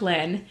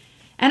Chaplin.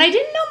 And I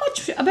didn't know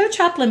much about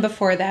Chaplin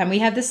before then. We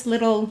had this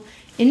little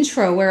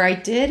intro where I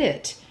did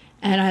it.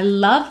 And I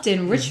loved it.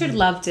 And Richard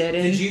loved it.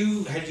 And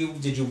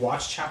did you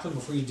watch Chaplin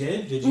before you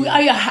did? Did you?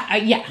 Yeah.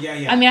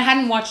 Yeah. I mean, I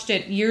hadn't watched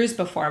it years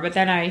before, but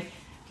then I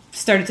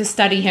started to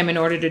study him in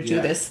order to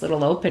do this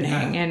little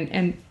opening.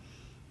 And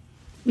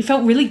we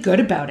felt really good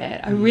about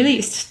it. I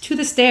really, to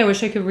this day, I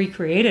wish I could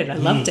recreate it. I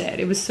loved it.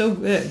 It was so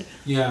good.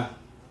 Yeah.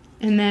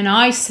 And then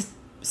I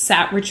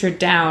sat Richard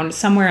down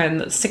somewhere in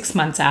the 6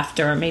 months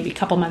after, or maybe a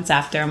couple months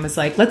after, and was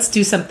like, let's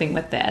do something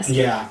with this.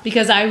 Yeah.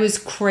 Because I was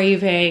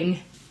craving,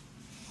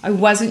 I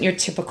wasn't your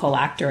typical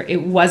actor.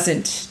 It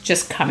wasn't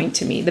just coming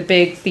to me. The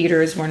big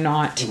theaters were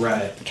not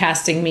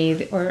casting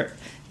me, or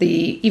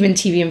even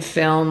TV and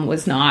film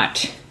was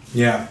not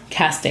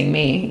casting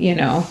me, you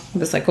know. I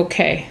was like,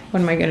 okay,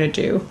 what am I going to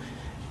do?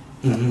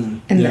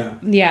 And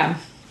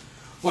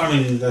well,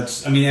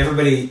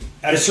 everybody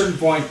at a certain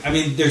point,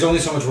 there's only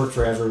so much work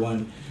for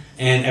everyone,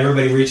 and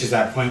everybody reaches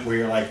that point where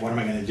you're like, what am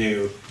I going to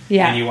do?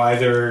 And you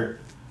either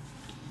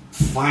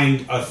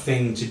find a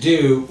thing to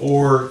do,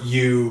 or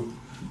you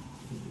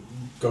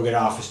go get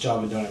an office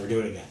job and don't ever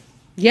do it again.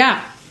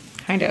 Yeah,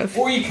 kind of.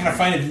 Or you kind of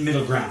find a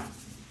middle ground.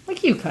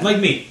 Like you could. Like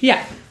me.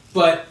 Yeah.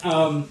 But,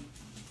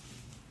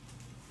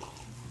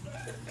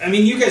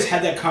 you guys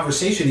had that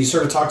conversation. You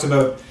sort of talked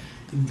about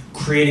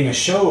creating a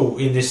show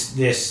in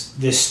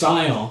this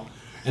style,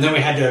 and then we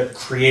had to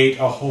create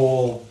a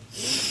whole.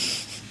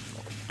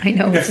 I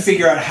know. To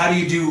figure out how do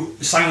you do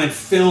silent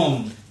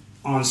film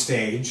on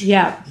stage.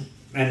 Yeah.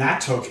 And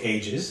that took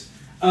ages.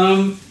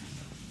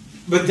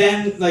 But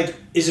then,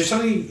 is there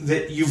something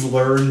that you've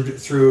learned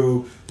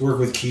through work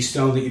with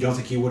Keystone that you don't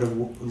think you would have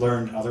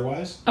learned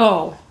otherwise?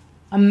 Oh,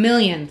 a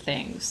million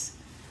things,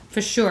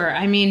 for sure.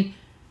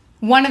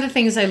 One of the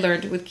things I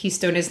learned with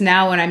Keystone is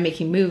now when I'm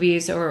making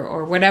movies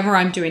or whatever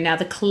I'm doing now,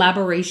 the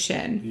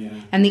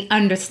collaboration and the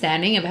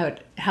understanding about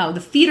how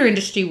the theater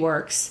industry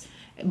works,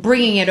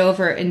 bringing it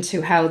over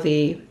into how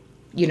the,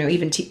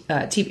 even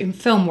TV and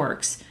film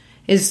works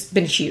has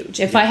been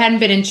huge. If I hadn't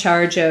been in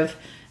charge of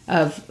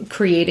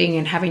creating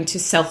and having to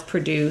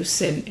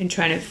self-produce and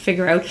trying to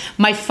figure out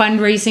my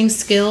fundraising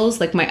skills,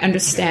 like my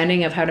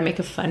understanding of how to make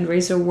a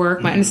fundraiser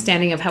work, my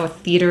understanding of how a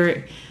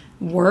theater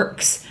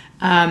works.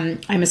 I'm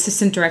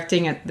assistant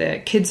directing at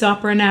the Kids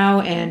Opera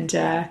now,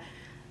 and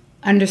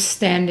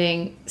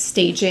understanding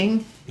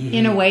staging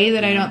in a way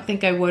that I don't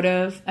think I would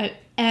have.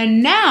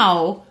 And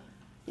now,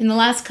 in the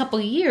last couple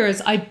of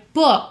years, I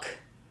book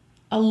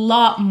a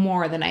lot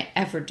more than I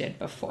ever did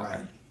before. Right.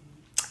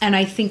 And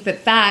I think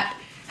that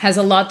has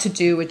a lot to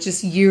do with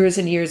just years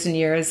and years and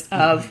years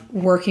of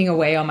working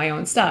away on my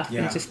own stuff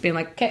and just being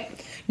like, okay,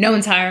 no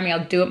one's hiring me.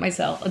 I'll do it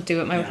myself. I'll do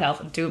it myself.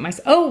 I'll do it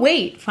myself. Oh,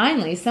 wait,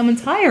 finally,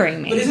 someone's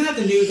hiring me. But isn't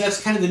that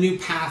that's kind of the new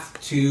path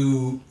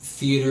to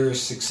theater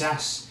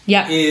success?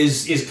 Yeah.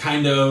 Is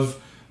kind of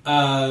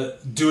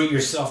do it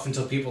yourself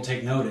until people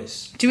take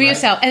notice. Do it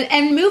yourself.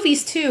 And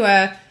movies, too.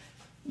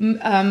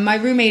 My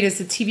roommate is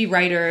a TV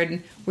writer,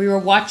 and we were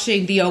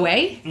watching The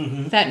OA,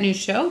 that new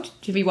show.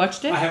 Have you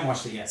watched it? I haven't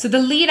watched it yet. So the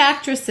lead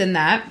actress in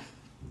that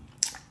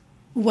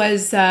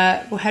was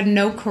had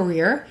no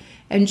career,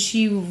 and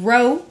she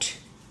wrote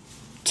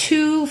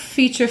 2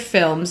 feature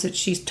films that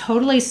she's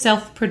totally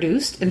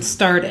self-produced and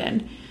starred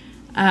in,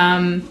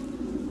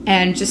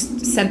 and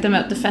just sent them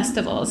out to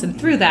festivals. And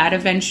through that,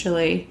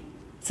 eventually,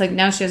 it's like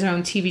now she has her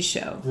own TV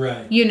show.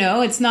 Right. You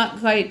know, it's not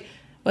quite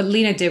what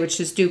Lena did, which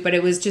is Duke, but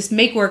it was just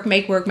make work. All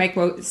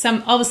of a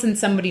sudden,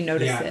 somebody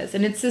notices,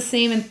 and it's the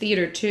same in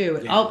theater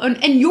too. Yeah.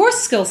 And your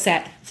skill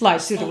set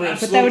flies through the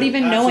roof without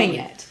even knowing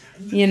it.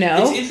 You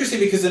know, it's interesting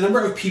because the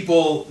number of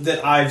people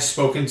that I've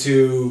spoken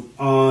to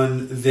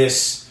on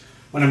this,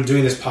 when I'm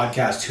doing this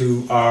podcast,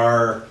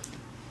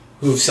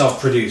 who've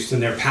self-produced,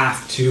 and their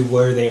path to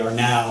where they are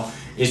now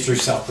is through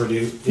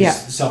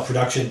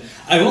self-production.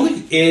 I've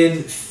only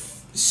in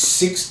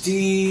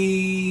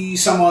 60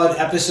 some odd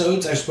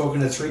episodes, I've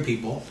spoken to 3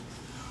 people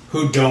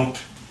who didn't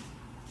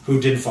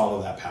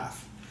follow that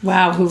path.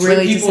 Wow, who 3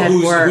 really people just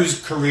had work. whose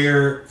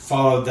career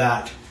followed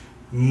that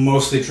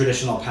mostly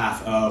traditional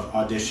path of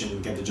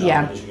audition, get the job,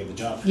 audition, get the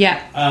job.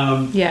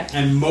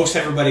 And most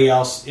everybody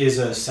else is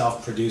a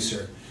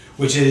self-producer,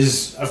 which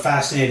is a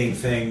fascinating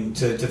thing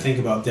to think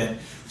about, that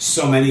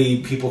so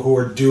many people who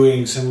are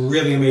doing some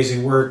really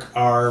amazing work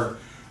are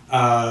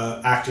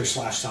actors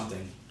 /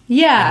 something.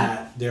 Yeah. And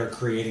that they're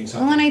creating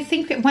something. Well, and I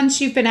think that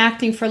once you've been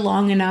acting for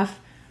long enough,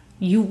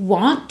 you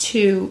want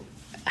to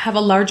have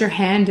a larger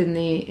hand in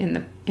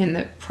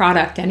the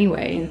product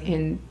anyway.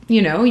 In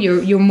you know,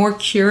 you're more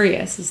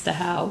curious as to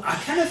how. I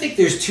kind of think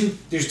there's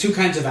two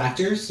kinds of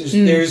actors.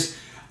 There's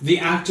the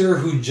actor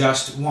who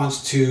just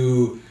wants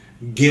to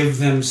give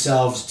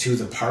themselves to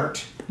the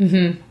part,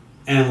 and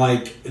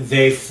like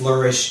they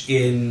flourish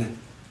in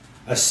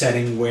a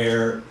setting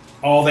where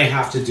all they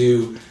have to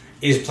do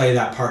is play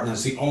that part, and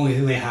that's the only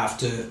thing they have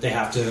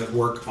to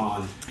work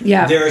on.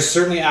 Yeah. There are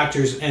certainly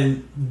actors,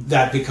 and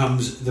that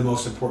becomes the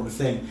most important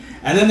thing.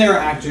 And then there are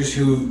actors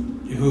who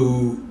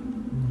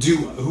do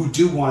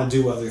want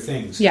to do other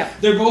things. Yeah.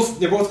 They're both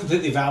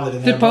completely valid,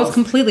 and They're both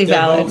completely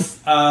valid.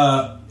 Both,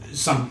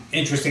 some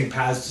interesting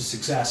paths to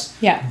success.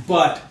 Yeah.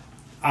 But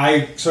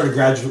I sort of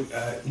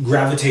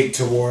gravitate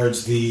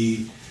towards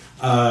the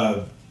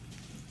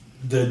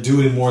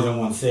doing more than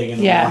one thing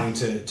and wanting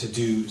to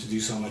do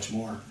so much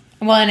more.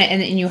 Well,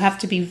 and you have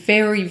to be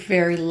very,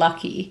 very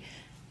lucky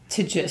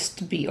to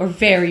just be, or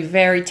very,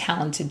 very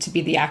talented to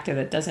be the actor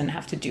that doesn't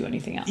have to do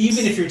anything else.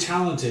 Even if you're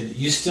talented,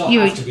 you still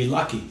have to be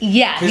lucky.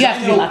 Yeah, you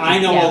have to be lucky. I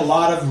know a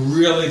lot of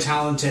really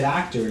talented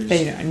actors.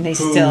 And they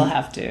still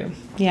have to.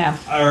 Yeah.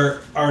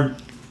 Some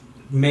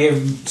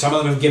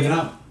of them have given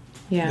up.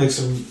 Yeah. Like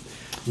some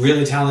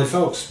really talented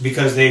folks,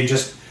 because they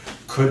just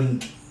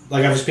couldn't.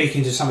 Like I was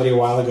speaking to somebody a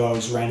while ago, I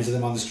just ran into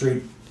them on the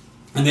street,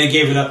 and they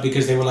gave it up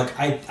because they were like,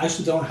 I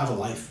actually don't have a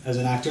life as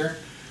an actor.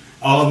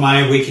 All of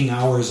my waking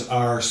hours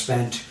are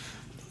spent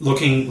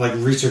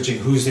researching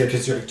who's their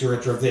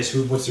director of this,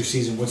 what's their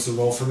season, what's the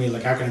role for me,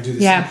 like how can I do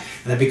this thing?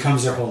 And that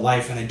becomes their whole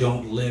life, and I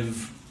don't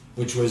live,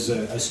 which was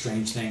a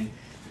strange thing.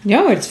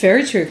 No, it's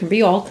very true. It can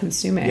be all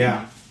consuming.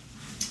 Yeah.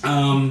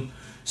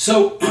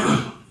 So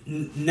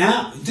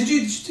now, did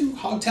you do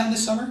Hogtown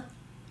this summer?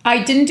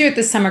 I didn't do it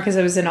this summer because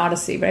I was in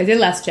Odyssey, but I did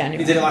last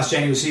January. You did it last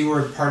January, so you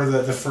were part of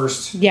the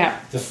first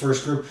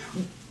group.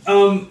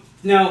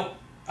 Now,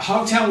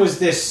 Hogtown was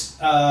this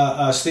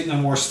Sleep No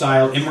More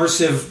style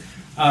immersive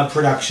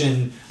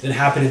production that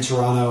happened in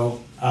Toronto,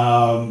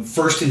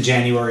 first in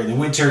January in the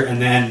winter,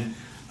 and then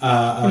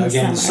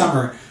again in the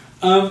summer.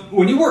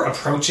 When you were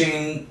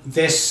approaching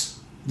this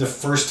the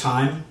first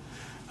time,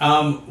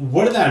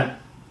 what did that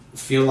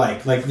feel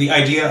like? Like the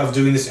idea of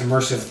doing this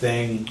immersive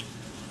thing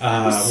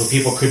where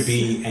people could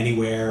be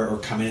anywhere or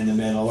come in the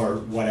middle or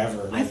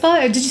whatever. I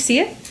thought, did you see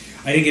it?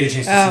 I didn't get a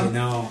chance to see it,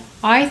 no.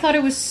 I thought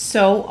it was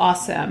so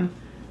awesome.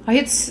 I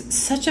had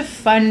such a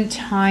fun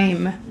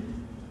time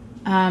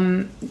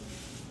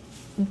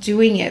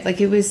doing it.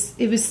 Like it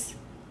was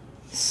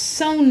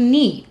so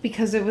neat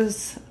because it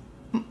was,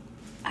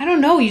 I don't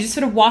know, you just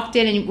sort of walked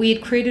in and we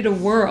had created a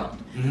world.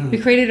 Mm-hmm. We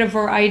created a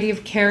variety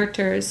of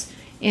characters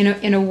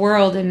in a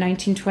world in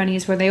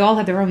 1920s where they all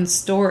had their own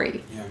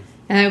story. Yeah.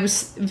 And it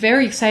was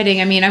very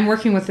exciting. I mean, I'm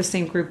working with the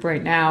same group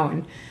right now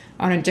and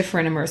on a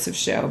different immersive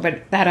show,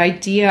 but that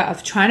idea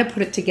of trying to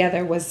put it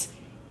together was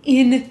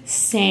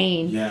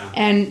insane. Yeah.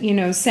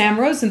 And, Sam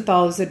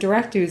Rosenthal is the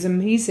director, who's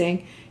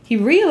amazing. He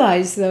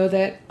realized, though,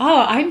 that,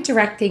 I'm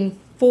directing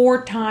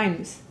 4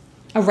 times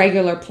a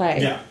regular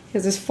play. Yeah.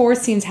 Because there's 4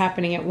 scenes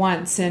happening at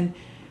once. And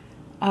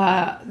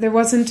there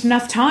wasn't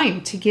enough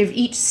time to give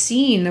each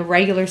scene the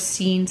regular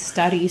scene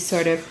study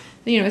sort of.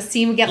 A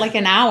scene would get like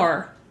an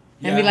hour.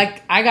 And be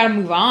like, I got to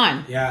move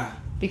on. Yeah.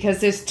 Because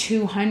there's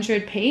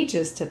 200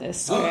 pages to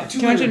this script.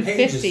 250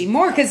 pages.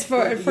 More, because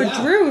for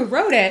Drew, who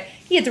wrote it,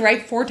 he had to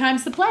write 4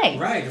 times the play.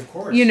 Right, of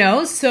course.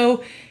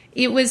 So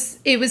it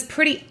was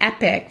pretty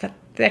epic. But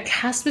the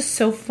cast was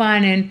so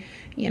fun, and,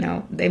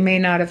 they may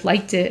not have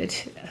liked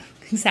it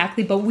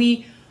exactly, but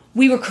we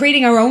were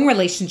creating our own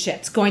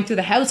relationships going through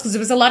the house, because there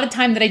was a lot of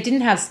time that I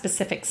didn't have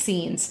specific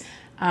scenes.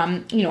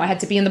 I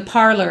had to be in the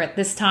parlor at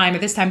this time or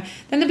this time.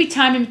 Then there'd be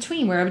time in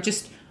between where I would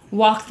just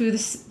walk through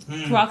this,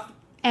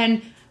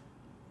 and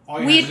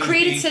we had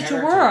created such a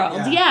world,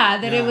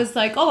 that it was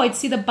like, oh, I'd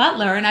see the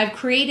butler, and I've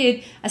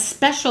created a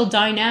special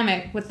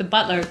dynamic with the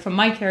butler from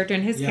my character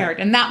and his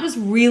character, and that was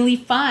really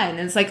fun.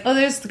 And it's like, oh,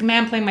 there's the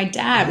man playing my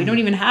dad. We don't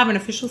even have an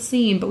official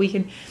scene, but we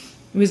can.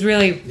 It was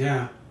really,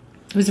 it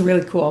was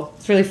really cool.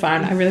 It's really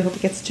fun. I really hope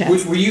it gets a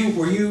chance. Were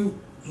you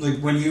like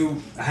when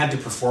you had to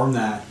perform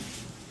that?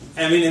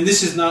 I mean, and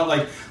this is not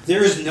like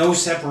there is no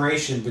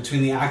separation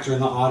between the actor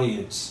and the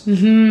audience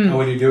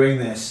when you're doing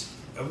this.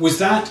 Was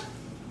that?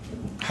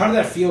 How did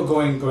that feel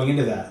going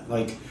into that?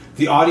 Like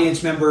the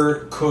audience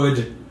member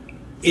could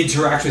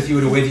interact with you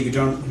in a way that you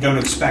don't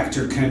expect,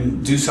 or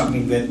can do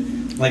something that,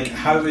 like,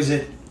 how is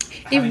it?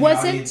 It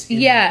wasn't.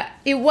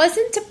 It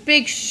wasn't a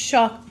big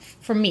shock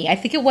for me. I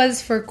think it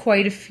was for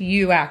quite a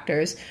few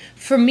actors.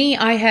 For me,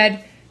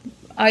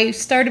 I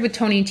started with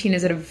Tony and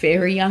Tina's at a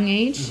very young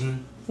age.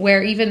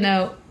 Where even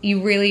though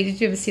you really... Did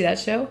you ever see that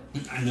show?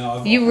 I know.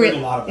 I've heard a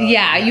lot about it.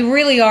 Yeah, you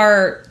really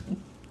are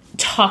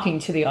talking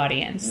to the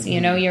audience. You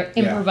know, you're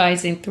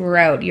improvising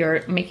throughout.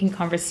 You're making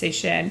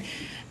conversation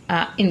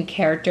in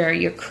character.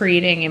 You're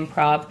creating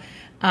improv.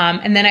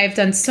 And then I've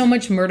done so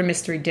much murder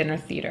mystery dinner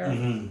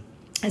theater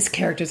as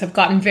characters. I've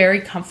gotten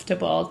very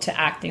comfortable to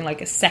acting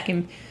like a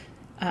second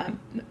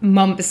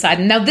moment beside.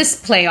 Now, this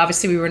play,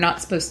 obviously, we were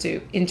not supposed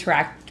to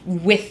interact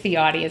with the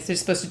audience. They're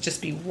supposed to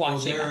just be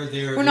watching.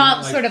 We're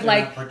not sort of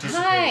like,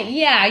 hi,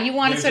 you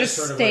want to sort of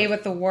stay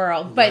with the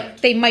world, but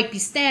they might be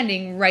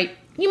standing right.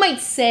 You might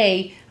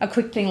say a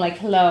quick thing like,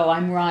 hello,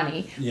 I'm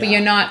Ronnie, but you're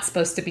not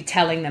supposed to be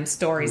telling them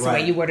stories the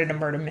way you would in a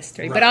murder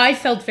mystery. But I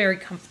felt very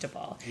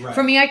comfortable.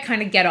 For me, I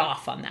kind of get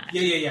off on that.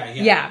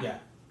 Yeah.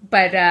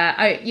 But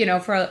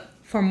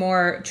for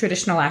more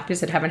traditional actors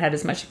that haven't had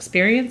as much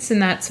experience in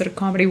that sort of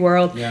comedy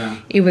world,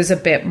 it was a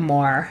bit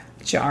more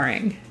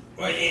jarring.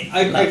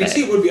 I can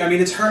see it would be. I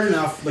mean, it's hard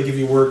enough, like, if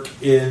you work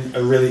in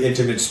a really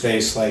intimate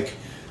space. Like,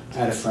 I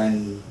had a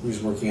friend who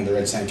was working at the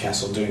Red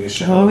Sandcastle doing a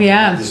show. Oh,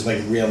 yeah. This, like,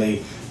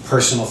 really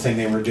personal thing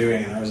they were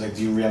doing. And I was like,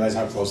 do you realize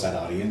how close that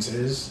audience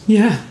is?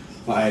 Yeah.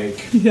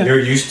 Like, you're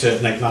used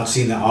to, like, not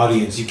seeing the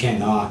audience. You can't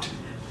not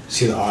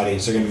see the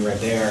audience. They're going to be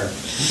right there.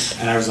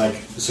 And I was like,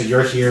 so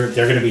you're here.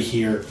 They're going to be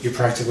here. You're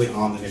practically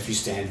on them if you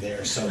stand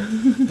there. So,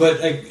 but,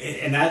 like,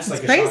 and that's,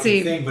 like, a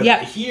shocking thing.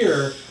 But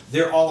here...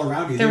 They're all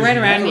around you. They're right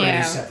around you.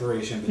 Any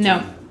separation between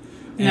them.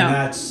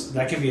 And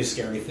that can be a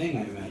scary thing,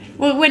 I imagine.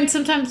 Well,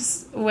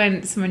 sometimes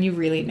when someone you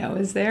really know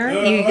is there,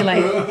 you can,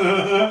 like,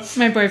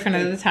 my boyfriend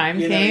at the time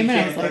came, and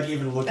I was like,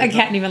 I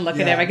can't even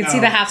look at him. I could see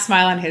the half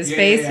smile on his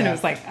face, and it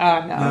was like,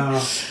 oh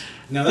no.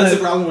 No, that's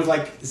the problem with,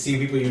 like, seeing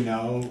people you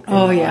know. In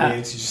the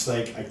audience. You're just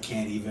like, I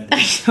can't even.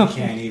 I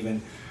can't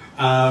even.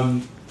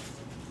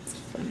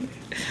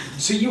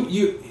 So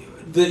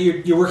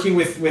you're working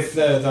with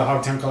the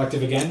Hogtown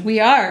Collective again?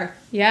 We are,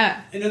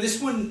 yeah. And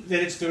this one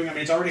that it's doing, I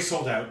mean, it's already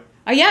sold out.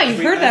 Oh yeah, you've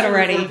heard that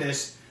already.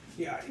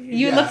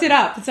 You looked it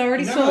up. It's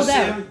already sold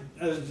out.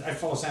 I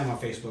follow Sam on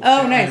Facebook.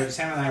 Oh, nice.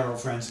 Sam and I are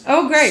old friends.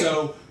 Oh, great.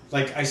 So,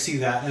 like, I see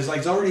that. It's like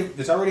it's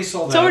already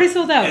sold out. It's already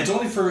sold out. And it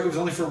was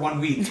only for 1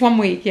 week. It's 1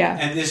 week, yeah.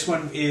 And this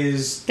one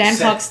is Dan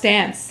Clock's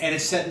Dance. And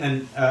it's set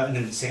in an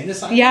insane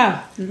asylum.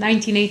 Yeah,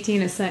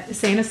 1918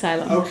 insane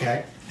asylum.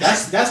 Okay,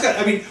 that's got.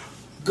 I mean,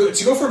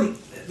 to go from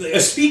a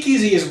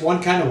speakeasy is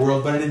one kind of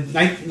world, but an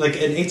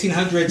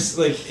 1800s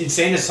like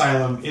insane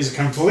asylum is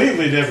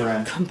completely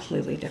different.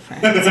 Completely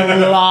different. It's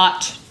a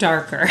lot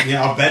darker.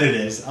 Yeah, I'll bet it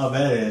is.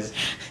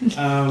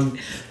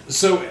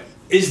 So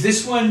is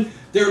this one?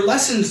 There are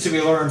lessons to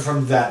be learned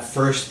from that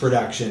first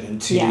production,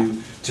 and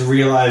to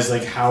realize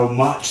like how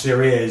much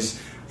there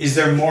is. Is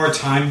there more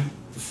time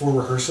for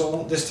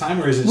rehearsal this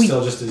time, or is it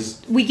still just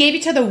as... We gave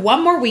each other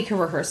 1 more week of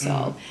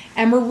rehearsal,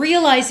 and we're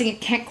realizing it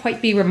can't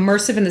quite be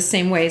immersive in the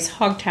same way as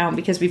Hogtown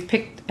because we've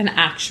picked an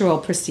actual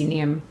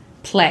proscenium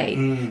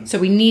play. So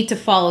we need to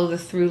follow the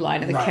through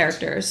line of the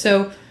characters.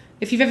 So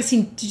if you've ever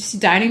seen... Did you see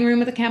Dining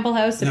Room at the Campbell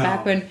House? No.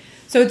 Back when...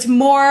 So it's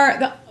more...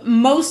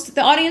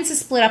 The audience is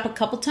split up a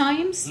couple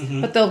times,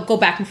 but they'll go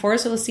back and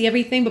forth, so they'll see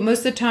everything. But most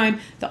of the time,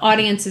 the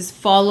audience is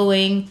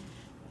following...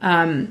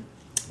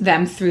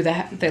 them through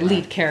the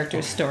lead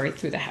character's story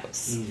through the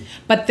house.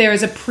 But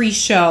there's a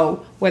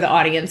pre-show where the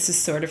audience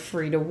is sort of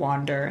free to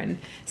wander. And,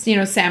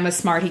 Sam was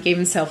smart. He gave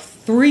himself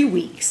 3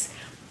 weeks.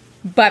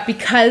 But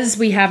because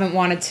we haven't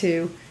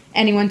wanted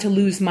anyone to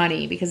lose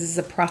money, because this is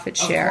a profit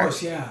share, of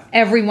course,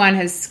 everyone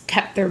has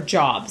kept their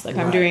jobs. Like,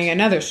 I'm doing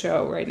another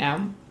show right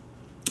now.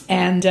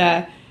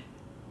 And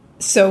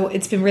so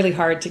it's been really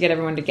hard to get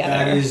everyone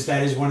together.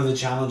 That is one of the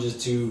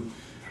challenges to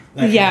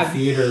that kind of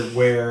theater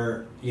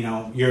where...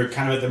 you're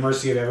kind of at the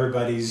mercy of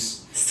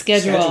everybody's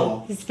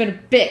schedule. It's been a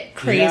bit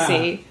crazy.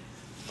 Yeah.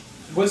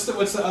 What's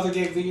the other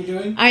gig that you're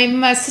doing?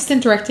 I'm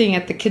assistant directing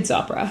at the Kids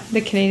Opera,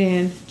 the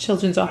Canadian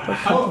Children's Opera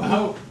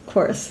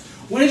Chorus.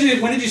 When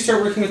did you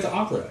start working with the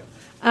opera?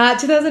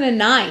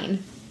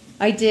 2009.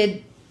 I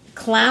did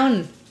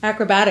clown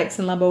acrobatics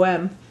in La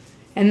Boheme,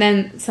 and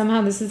then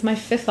somehow this is my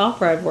 5th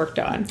opera I've worked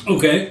on.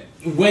 Okay.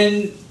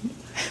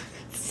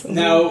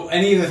 Now,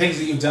 any of the things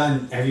that you've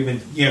done, you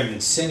haven't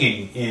been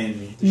singing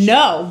in...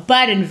 No,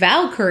 but in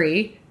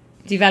Valkyrie,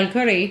 Die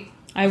Valkyrie,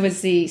 I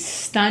was the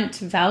stunt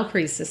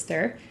Valkyrie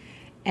sister,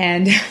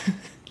 and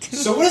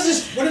So what is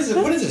this?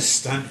 What is a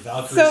stunt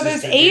Valkyrie? so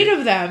there's sister 8 do?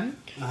 of them.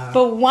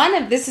 But one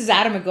of this is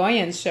Adam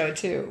McGoyan's show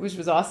too, which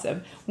was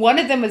awesome. One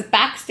of them was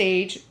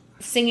backstage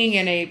singing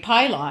in a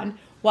pylon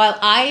while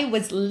I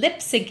was lip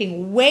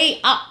syncing way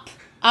up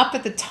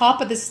at the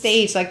top of the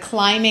stage, like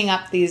climbing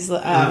up these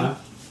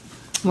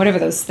whatever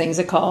those things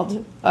are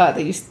called,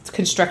 these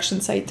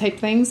construction site type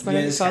things. What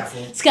are they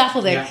called?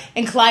 Scaffolding,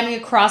 and climbing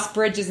across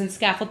bridges and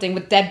scaffolding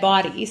with dead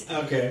bodies.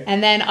 Okay.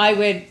 And then I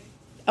would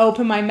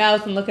open my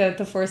mouth and look at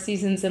the Four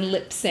Seasons and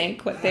lip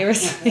sync what they were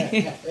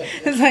saying.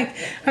 It's like,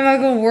 I'm like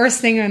the worst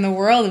singer in the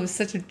world. It was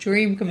such a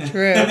dream come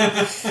true.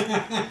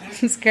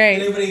 It's great.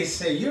 Anybody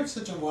say, you have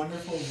such a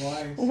wonderful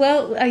voice?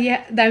 Well,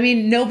 yeah, I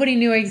mean, nobody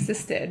knew I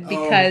existed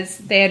because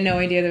they had no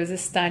idea there was a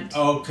stunt.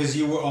 Oh, because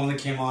you only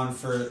came on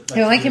for... Like,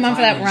 I only came on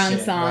for that run Run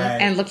song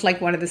and looked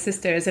like one of the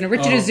sisters. And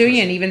Richard Oh,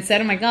 Azulian even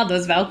said, oh my God,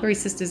 those Valkyrie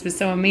sisters were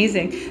so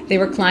amazing. They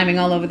were climbing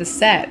all over the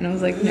set. And I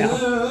was like,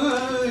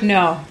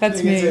 no,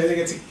 that's me. I think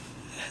it's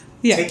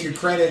take your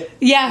credit.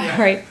 Yeah,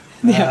 right.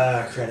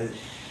 Yeah. Credit.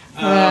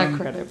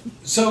 Credit.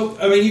 So,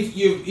 I mean,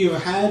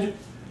 you've had...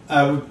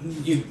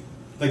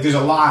 there's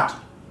a lot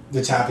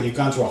that's happened. You've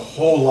gone through a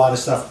whole lot of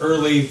stuff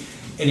early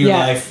in your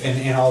life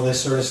and all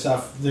this sort of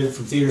stuff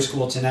from theater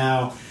school to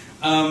now.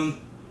 I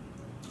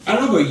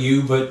don't know about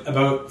you, but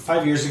about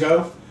 5 years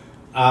ago,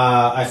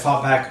 I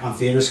thought back on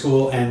theater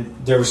school, and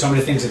there were so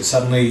many things that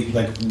suddenly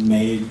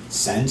made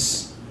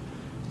sense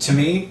to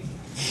me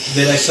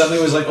that I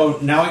suddenly was like, oh,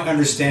 now I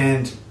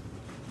understand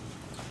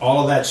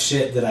all of that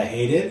shit that I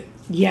hated.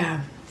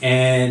 Yeah.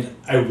 And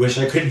I wish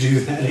I could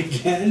do that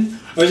again.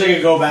 I wish I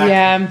could go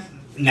back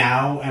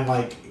now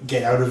and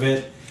get out of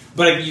it.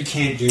 But you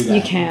can't do that.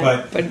 You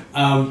can't. But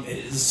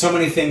so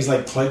many things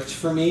clicked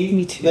for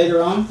me too.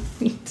 later on.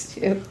 Me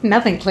too.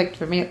 Nothing clicked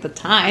for me at the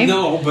time.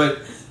 No, but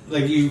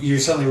you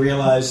suddenly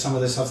realize some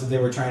of the stuff that they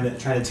were trying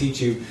to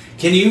teach you.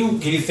 Can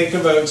you think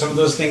about some of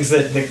those things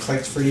that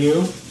clicked for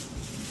you?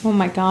 Oh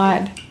my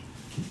God.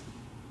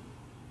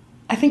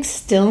 I think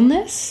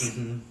stillness.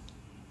 Mm-hmm.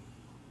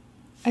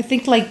 I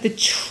think the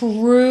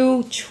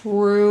true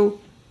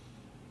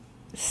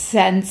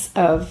sense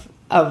of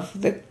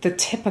the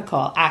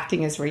typical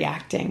acting is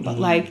reacting,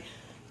 but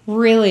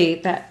really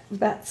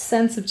that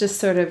sense of just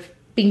sort of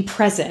being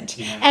present.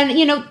 Yeah.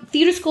 And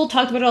theater school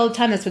talked about it all the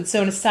time. That's what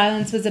Zone of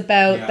Silence was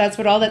about. Yeah. That's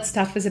what all that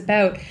stuff was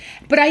about.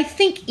 But I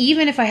think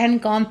even if I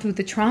hadn't gone through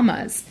the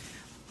traumas,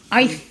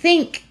 I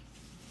think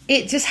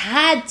it just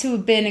had to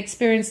have been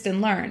experienced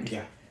and learned.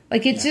 Yeah. I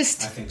think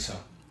so.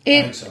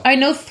 I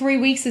know 3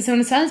 weeks is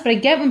Zone of Silence, but I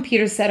get when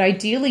Peter said,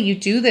 ideally you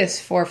do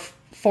this for 4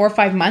 or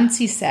 5 months,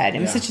 he said.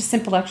 It was such a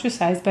simple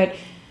exercise, but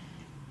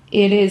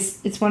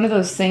it's one of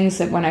those things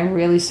that when I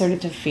really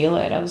started to feel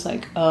it, I was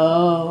like,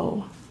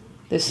 oh,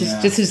 this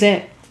is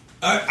it.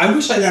 I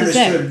wish I'd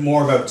understood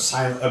more about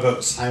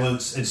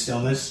silence and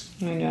stillness.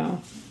 I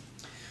know.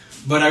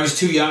 But I was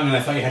too young, and I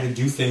thought you had to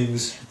do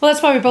things. Well,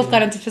 that's why we both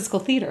got into physical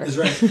theater. That's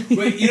right.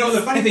 But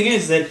the funny thing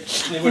is that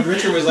when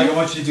Richard was like, "I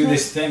want you to do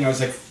this thing," I was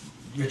like,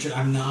 "Richard,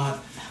 I'm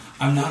not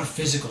a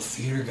physical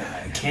theater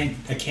guy.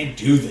 I can't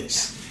do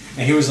this."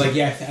 And he was like,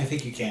 "Yeah, I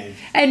think you can."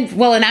 And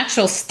in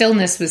actual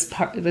stillness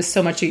was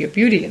so much of your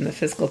beauty in the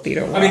physical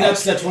theater world. I mean,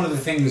 that's one of the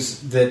things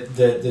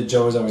that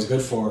Joe was always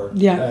good for.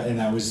 Yeah, and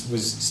that was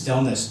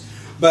stillness.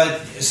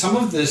 But some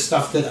of the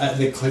stuff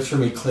that clicked for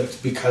me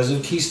clicked because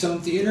of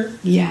Keystone Theater.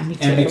 Yeah, me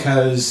too. And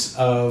because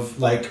of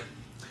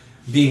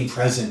being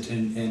present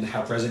and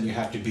how present you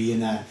have to be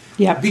in that.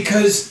 Yeah.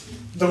 Because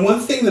the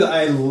one thing that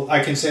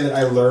I can say that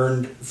I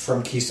learned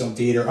from Keystone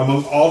Theater,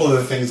 among all of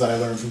the things that I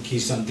learned from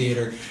Keystone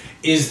Theater,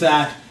 is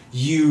that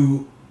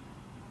the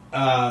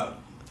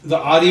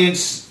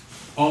audience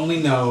only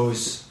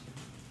knows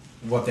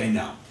what they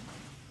know.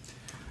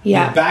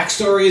 Yeah. The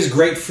backstory is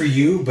great for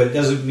you, but it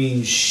doesn't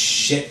mean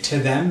shit to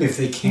them if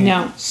they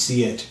can't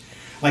see it.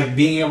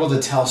 Being able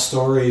to tell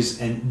stories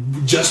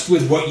and just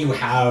with what you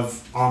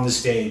have on the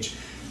stage,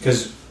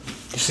 because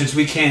since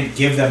we can't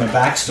give them a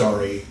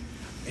backstory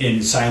in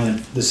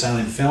the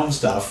silent film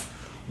stuff,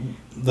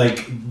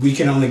 we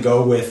can only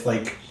go with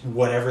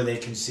whatever they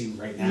can see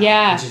right now.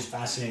 Yeah, which is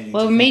fascinating.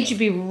 Well, it made you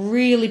be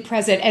really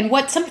present, and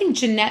something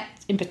Jeanette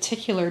in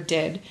particular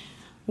did.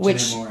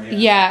 Which,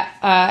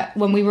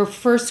 when we were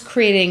first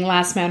creating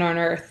Last Man on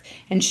Earth,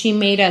 and she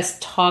made us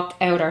talk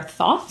out our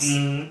thoughts.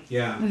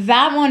 Mm-hmm.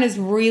 That one has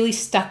really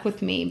stuck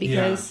with me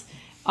because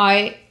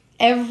and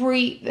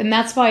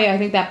that's why I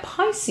think that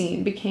pie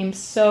scene became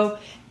so.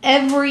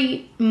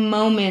 Every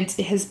moment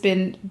has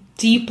been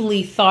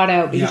deeply thought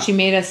out because she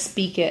made us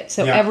speak it.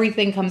 So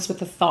everything comes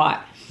with a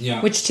thought.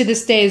 Yeah. Which to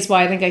this day is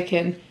why I think I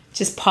can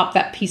just pop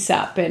that piece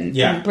up and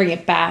bring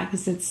it back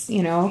because it's,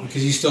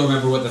 because you still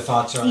remember what the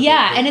thoughts are.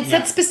 Yeah, and it's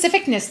that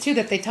specificness too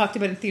that they talked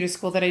about in theater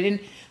school that I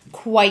didn't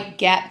quite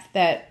get,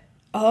 that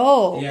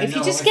Oh, Yeah, if you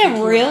no, just I get think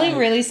you and really, I-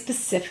 really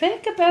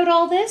specific about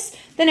all this,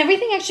 then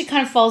everything actually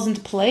kind of falls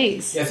into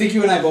place. Yeah, I think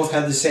you and I both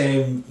had the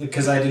same,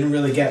 because I didn't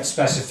really get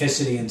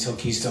specificity until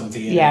Keystone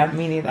Theater. Yeah,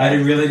 me neither. I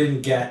really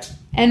didn't get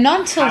And not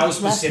until how last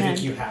specific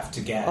night. you have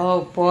to get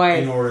Oh boy.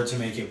 in order to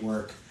make it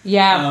work.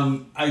 Yeah.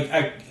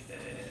 I've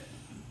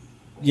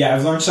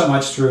learned so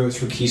much through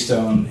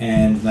Keystone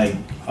and like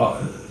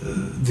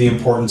the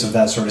importance of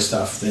that sort of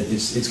stuff that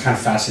it's kind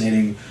of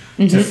fascinating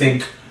to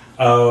think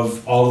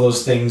of all of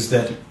those things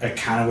that I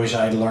kind of wish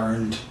I'd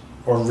learned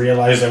or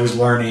realized I was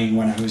learning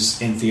when I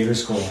was in theater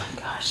school.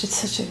 Gosh,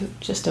 it's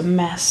just a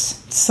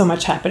mess. So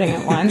much happening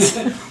at once.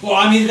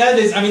 Well, that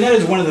is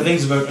one of the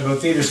things about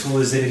theater school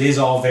is that it is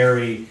all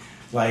very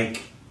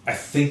like I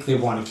think they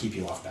want to keep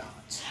you off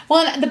balance.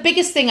 Well, and the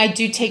biggest thing I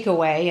do take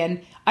away,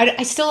 and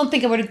I still don't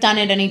think I would have done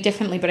it any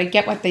differently, but I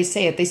get what they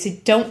say. They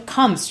say don't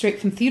come straight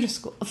from theater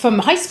school, from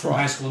high school. From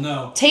high school,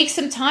 no. Take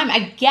some time.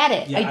 I get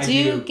it. Yeah, I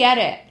do get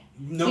it.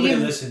 Nobody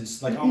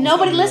listens. Like almost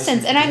Nobody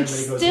listens, and I'm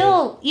because everybody goes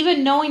still,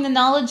 even knowing the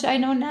knowledge I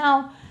know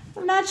now,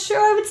 I'm not sure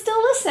I would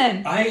still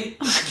listen.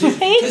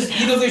 Because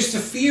there's the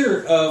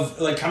fear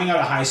of like coming out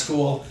of high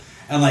school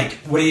and like,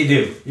 what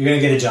do? You're gonna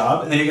get a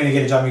job, and then you're gonna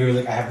get a job, and you're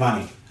like, I have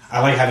money.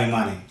 I like having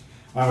money.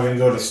 Why am I gonna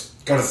go to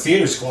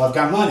theater school? I've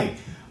got money.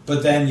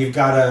 But then you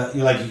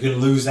can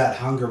lose that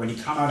hunger when you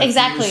come out of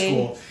theater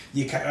school.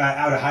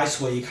 Out of high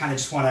school, you kind of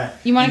just want to.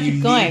 You want to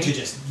keep going. To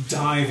just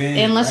dive in.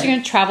 Unless you're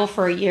going to travel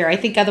for a year, I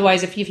think.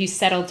 Otherwise, if you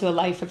settle to a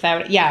life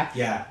without it,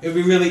 yeah, it'd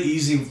be really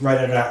easy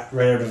right out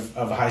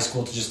of high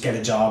school to just get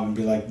a job and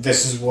be like,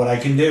 this is what I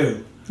can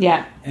do.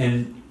 Yeah,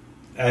 and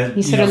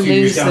you sort of a few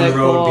years lose down the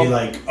road, goal. be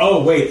like,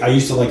 oh wait, I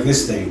used to like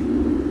this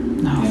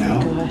thing. No, you know?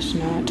 gosh,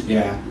 not.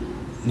 Yeah,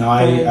 no,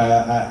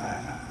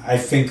 I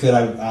think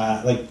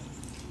that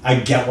I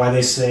get why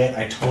they say it.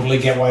 I totally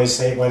get why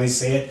they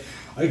say it.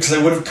 Because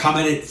I would have come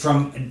at it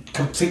from a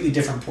completely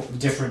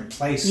different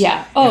place.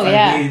 Yeah. If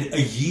I waited a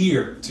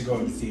year to go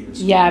to theater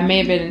school. Yeah,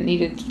 maybe it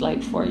needed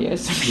like 4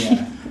 years.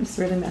 Yeah. It's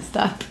really messed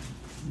up.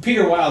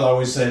 Peter Wilde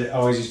always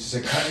used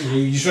to say,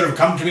 you should have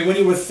come to me when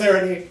you were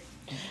 30.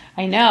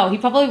 I know. He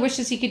probably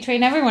wishes he could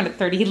train everyone at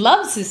 30. He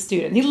loves his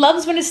students. He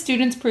loves when his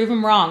students prove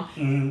him wrong.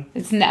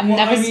 Mm-hmm. I've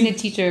never seen a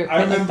teacher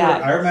quite like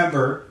that. I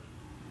remember,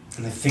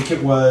 and I think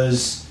it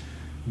was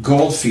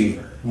Gold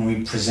Fever, when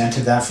we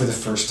presented that for the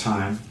first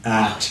time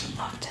at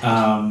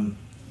Clown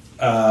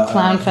Festival.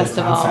 Clown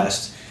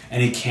Fest,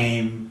 and he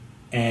came,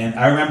 and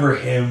I remember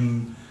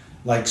him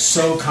like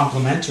so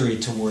complimentary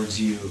towards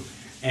you,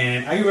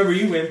 and I remember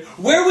you went,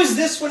 "Where was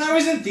this when I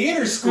was in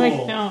theater school?"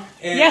 I know.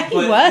 And, Yeah, he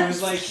but was. It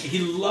was like he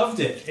loved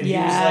it, and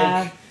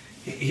Yeah.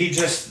 he was like, he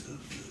just,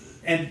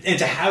 and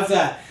to have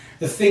that.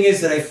 The thing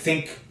is that I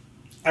think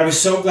I was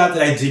so glad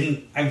that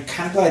I'm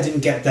kind of glad I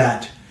didn't get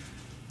that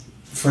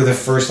for the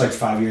first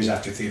 5 years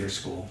after theater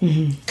school,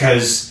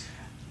 because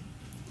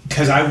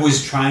I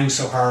was trying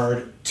so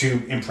hard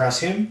to impress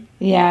him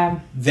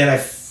that I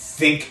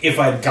think if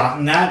I'd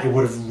gotten that, it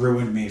would have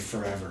ruined me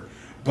forever.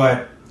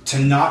 But to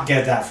not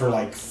get that for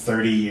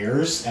 30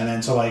 years and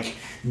then to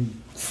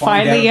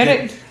Finally get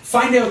it.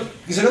 Find out,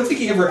 because I don't think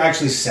he ever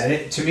actually said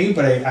it to me,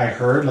 but I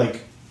heard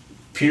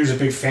Peter's a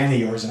big fan of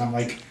yours, and I'm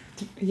like,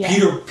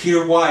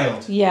 Peter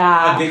Wilde,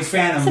 a big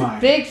fan of mine.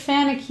 A big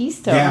fan of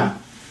Keystone.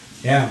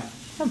 Yeah.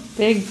 I'm a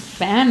big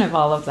fan of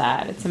all of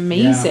that. It's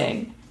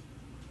amazing.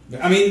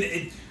 Yeah. I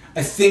mean,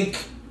 I think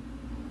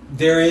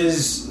there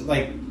is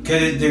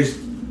there's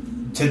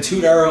to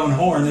toot our own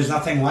horn. There's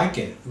nothing like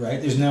it, right?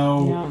 There's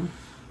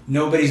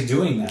nobody's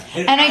doing that.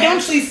 And I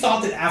actually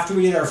thought that after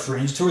we did our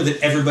Fringe tour,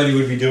 that everybody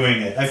would be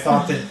doing it. I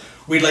thought that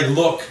we'd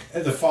look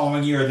at the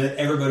following year that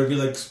everybody would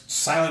be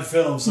silent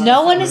films.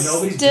 No one is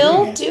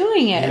still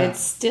doing it. Yeah.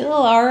 It's still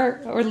or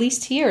at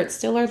least here, it's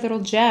still our little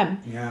gem.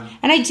 Yeah.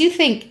 And I do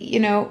think,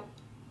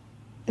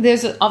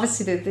 there's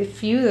obviously the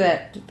few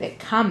that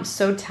come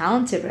so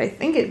talented, but I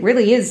think it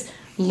really is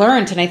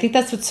learned, and I think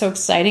that's what's so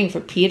exciting for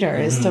Peter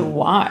is to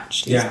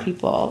watch these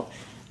people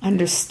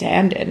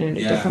understand it in a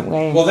different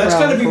way. Well, that's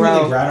got to be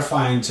really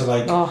gratifying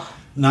to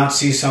not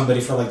see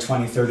somebody for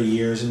 20, 30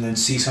 years and then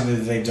see something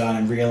that they've done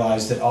and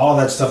realize that all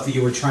that stuff that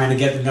you were trying to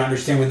get them to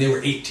understand when they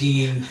were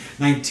 18,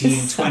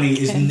 19, 20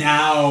 is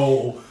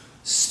now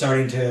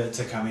starting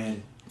to come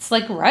in. It's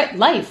like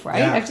life, right?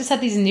 Yeah. I've just had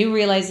these new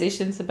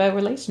realizations about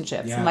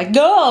relationships. Yeah. I'm like,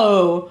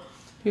 no!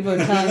 People are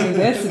telling me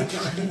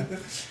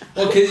this.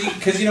 Well,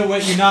 because you know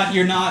what,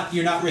 you're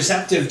not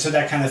receptive to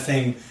that kind of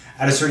thing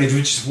at a certain age,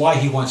 which is why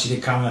he wants you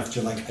to come after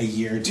a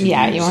year or 2 years.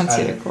 Yeah, he wants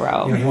you to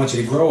grow. He wants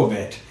you to grow a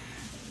bit,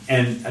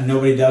 and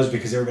nobody does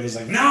because everybody's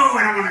like, no,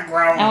 I don't want to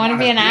grow. I want to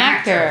be an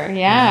actor.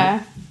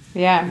 Yeah,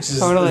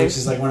 totally. Which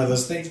is one of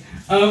those things.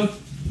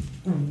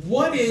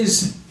 What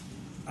is?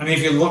 I mean,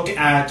 if you look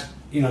at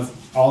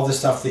all the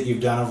stuff that you've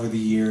done over the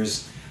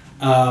years,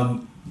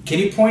 can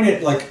you point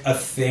at a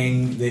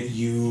thing that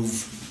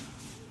if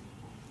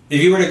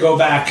you were to go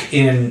back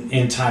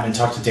in time and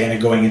talk to Dana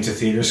going into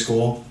theater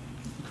school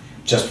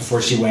just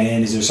before she went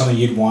in, is there something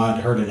you'd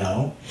want her to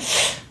know?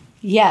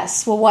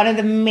 Yes. Well, one of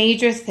the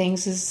major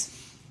things is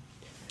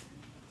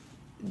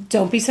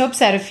don't be so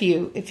upset if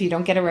you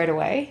don't get it right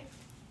away.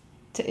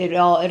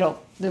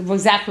 It'll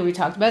exactly what we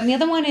talked about. And the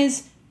other one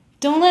is,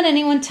 don't let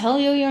anyone tell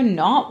you you're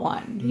not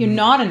one. You're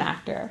not an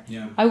actor.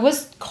 Yeah.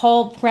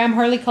 Graham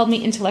Harley called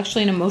me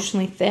intellectually and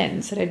emotionally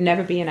thin, said I'd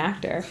never be an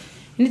actor.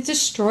 And it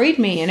destroyed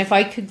me. And if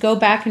I could go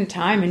back in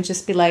time and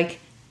just be like,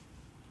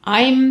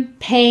 I'm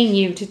paying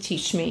you to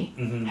teach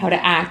me how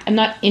to act. I'm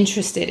not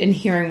interested in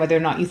hearing whether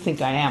or not you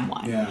think I am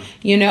one. Yeah.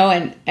 You know,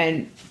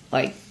 and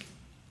like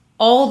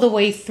all the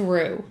way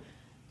through,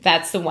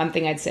 that's the one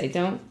thing I'd say.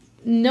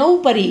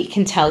 Nobody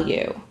can tell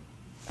you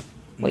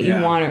what you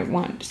want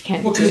or just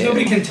can't do. Well, because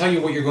nobody can tell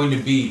you what you're going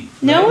to be.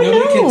 Right? No one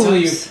Nobody can knows. tell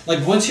you,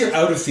 like, once you're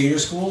out of theater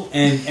school,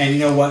 and you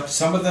know what,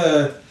 some of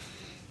the,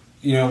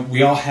 you know,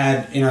 we all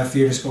had, in our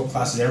theater school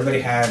classes, everybody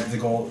had we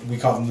call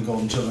them the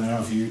golden children. I don't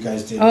know if you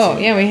guys did Oh,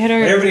 too. yeah, we had our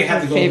But everybody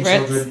had the golden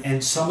favorites. children,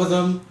 and some of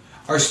them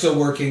are still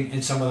working,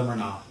 and some of them are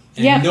not.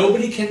 And Yeah.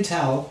 nobody can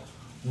tell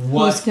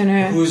who's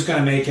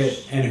gonna make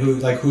it, and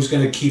who's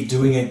gonna keep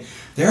doing it.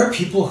 There are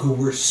people who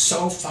were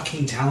so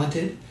fucking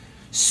talented,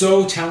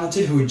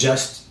 who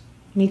just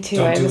Me too.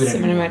 don't I do it was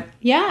anymore.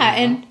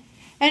 Yeah,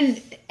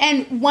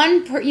 and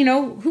one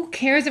who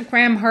cares if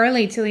Graham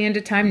Harley till the end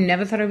of time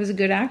never thought I was a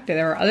good actor?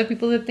 There are other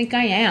people that think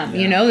I am.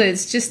 You know,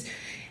 it's just.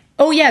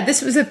 Oh yeah,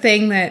 this was a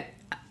thing that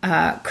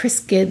Chris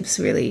Gibbs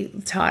really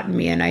taught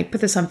me, and I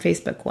put this on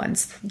Facebook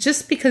once.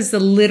 Just because the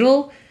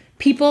little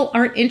people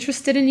aren't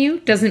interested in you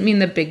doesn't mean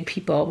the big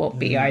people won't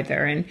be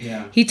either. And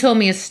he told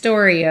me a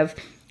story of.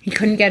 He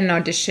couldn't get an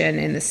audition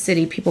in the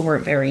city. People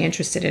weren't very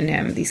interested in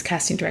him. These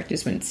casting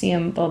directors wouldn't see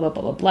him, blah, blah,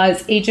 blah, blah, blah.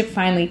 His agent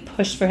finally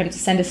pushed for him to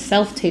send a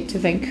self-tape to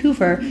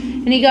Vancouver,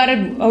 and he got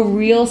a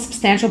real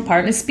substantial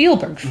part in a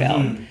Spielberg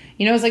film.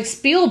 You know, it was like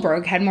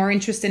Spielberg had more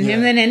interest in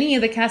him than any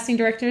of the casting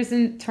directors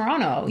in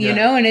Toronto, you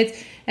know?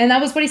 And that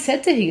was what he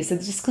said to him. He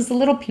said, just because the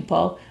little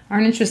people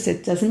aren't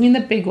interested doesn't mean the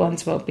big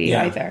ones won't be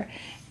either.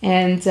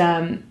 And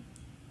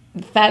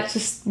that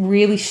just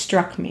really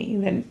struck me.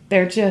 That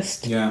they're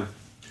just... Yeah.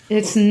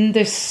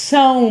 There's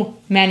so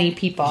many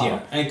people.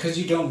 Yeah, and because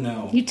you don't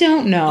know. You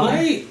don't know.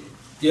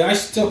 I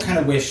still kind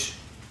of wish,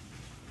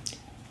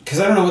 because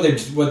I don't know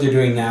what they're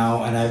doing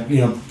now,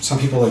 and some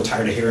people are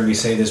tired of hearing me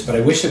say this, but I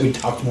wish that we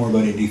talked more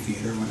about indie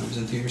theater when I was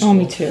in theater school. Oh,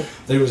 me too.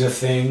 That it was a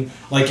thing,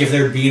 like if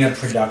there'd been a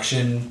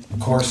production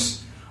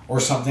course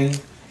or something.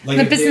 Like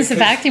the business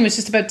of acting was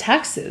just about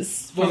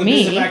taxes for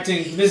me. The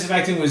business of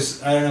acting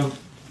was, I don't know,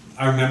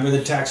 I remember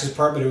the taxes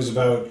part, but it was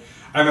about,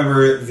 I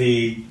remember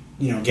the...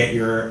 get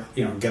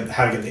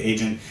how to get the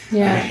agent.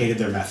 Yeah. I hated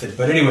their method.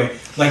 But anyway,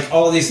 like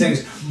all of these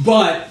things.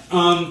 But,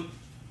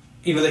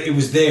 it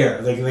was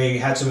there. Like they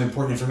had some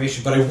important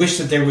information. But I wish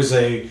that there was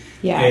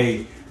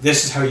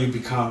this is how you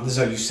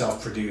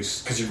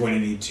self-produce because you're going to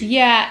need to.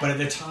 Yeah. But at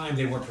the time,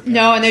 they weren't prepared.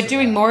 No, and they're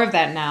doing more of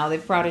that now.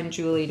 They've brought in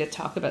Julie to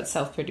talk about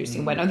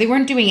self-producing. But no, they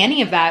weren't doing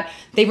any of that.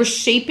 They were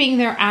shaping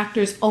their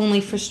actors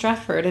only for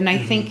Stratford. And I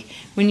think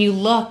when you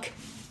look,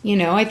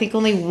 I think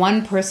only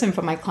one person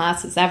from my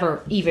class has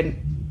ever even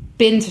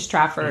been to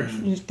Stratford.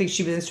 I think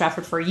she was in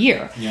Stratford for a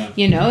year. Yeah.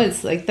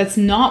 It's like that's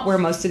not where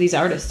most of these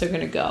artists are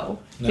going to go.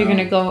 No. They're going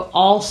to go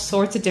all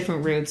sorts of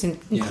different routes,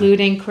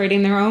 including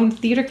creating their own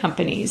theater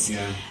companies.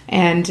 Yeah.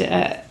 And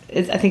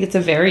I think it's a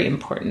very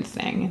important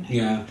thing.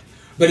 Yeah,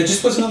 but it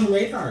just wasn't on the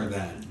radar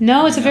then.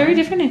 No, it's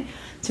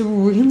it's a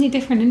really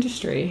different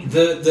industry.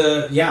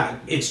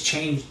 It's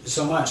changed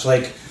so much.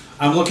 Like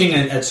I'm looking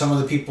at some of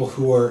the people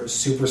who are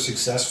super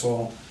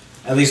successful.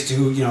 At least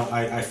who,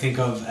 I think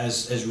of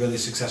as really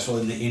successful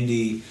in the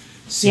indie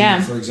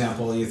scene, for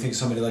example. You think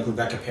somebody like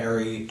Rebecca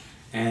Perry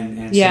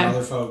and some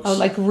other folks. Oh,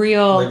 like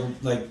real...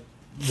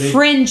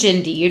 fringe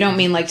indie. You don't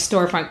mean like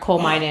storefront coal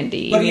mine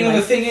indie. But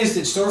the thing is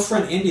that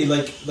storefront indie,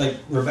 like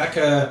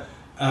Rebecca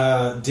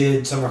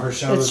did some of her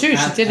shows. That's true.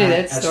 She did it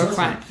at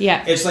storefront.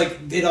 Yeah. It's like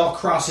it all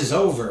crosses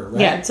over,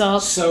 right? Yeah, it's all...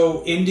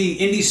 So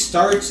indie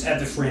starts at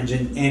the fringe,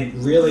 and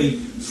really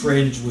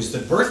fringe was the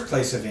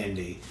birthplace of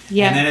indie.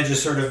 Yeah. And then it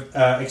just sort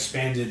of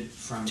expanded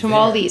from there.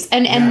 All these.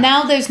 And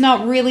now there's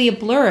not really a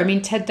blur. I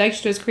mean, Ted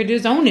Dykstra has created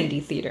his own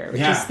indie theater,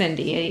 which is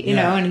Thindy,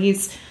 and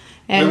he's...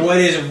 But what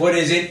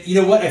is it? You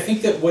know what? I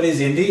think that what is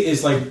indie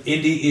is like,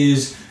 indie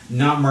is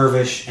not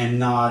Mirvish and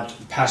not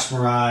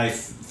Passmarais,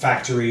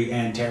 Factory,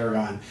 and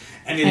Tarragon.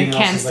 Anything and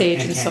else Can is Stage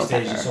like, and Can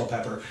Stage and Soul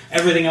Pepper.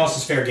 Everything else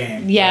is fair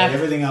game. Yeah. Right?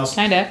 Everything else...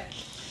 Kind of.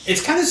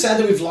 It's kind of sad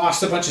that we've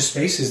lost a bunch of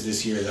spaces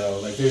this year,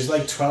 though. Like, there's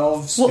like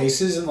 12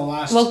 spaces in the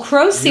last... Well,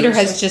 Crow's Theater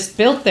has just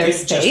built their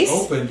space. They've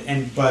just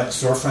opened, but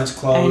storefronts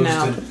closed. I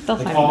know, and,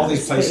 but like, all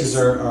these places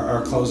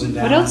are closing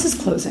down. What else is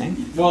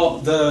closing? Well,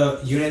 the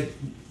Unit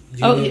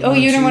Unit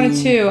 1 and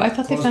 2. I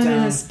thought they found it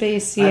in a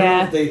space,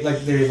 yeah.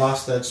 They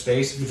lost that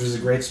space, which was a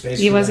great space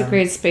It was a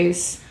great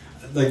space.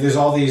 Like, there's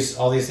all these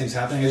things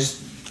happening.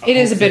 It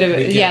is a bit of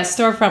a... Yeah,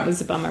 storefront was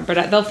a bummer,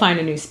 but they'll find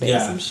a new space,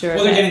 I'm sure.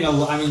 Well, they're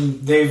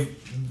getting they've...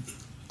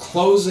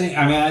 Closing.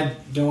 I mean, I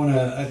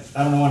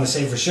don't want to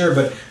say for sure,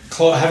 but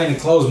having to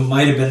close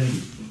might have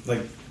been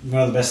like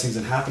one of the best things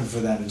that happened for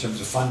them in terms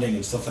of funding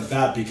and stuff like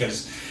that,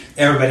 because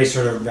everybody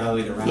sort of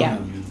rallied around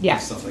them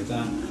and stuff like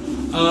that.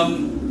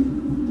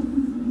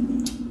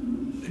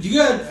 you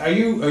got? Are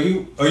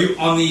you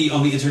on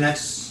the internet,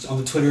 on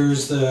the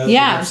Twitters, the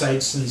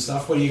websites and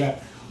stuff? What do you got?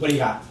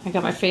 I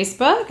got my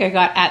Facebook. I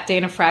got at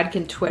Dana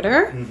Fradkin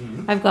Twitter.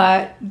 Mm-hmm. I've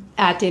got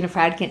at Dana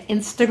Fradkin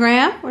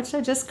Instagram, which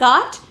I just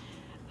got.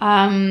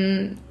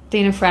 Dana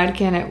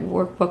Fradkin at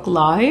Workbook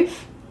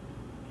Live.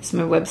 It's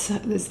my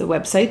website. This is the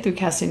website through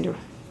Casting to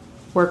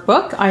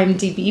Workbook.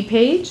 IMDb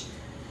page.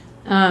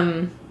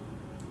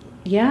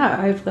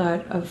 I've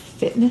got a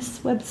fitness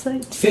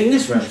website.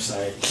 Fitness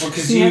website? Well,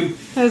 because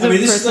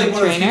this is like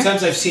one of the few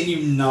times I've seen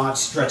you not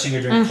stretching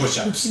or doing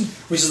push-ups,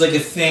 which is like a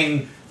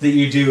thing that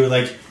you do.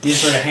 Like you're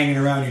sort of hanging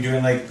around, you're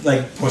doing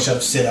like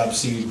push-ups,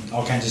 sit-ups,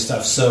 all kinds of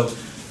stuff. So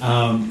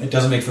it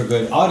doesn't make for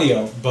good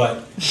audio,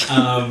 but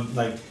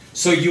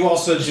so you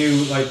also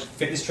do like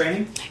fitness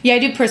training? Yeah, I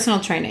do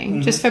personal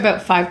training just for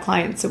about 5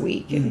 clients a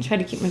week, and try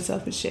to keep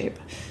myself in shape.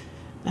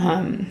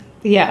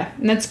 Yeah,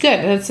 and that's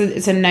good.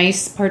 It's a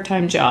nice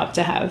part-time job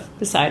to have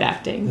beside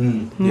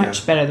acting.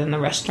 Much better than the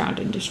restaurant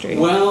industry.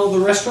 Well, the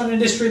restaurant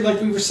industry,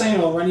 like we were saying,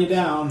 will run you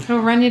down. It'll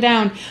run you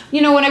down.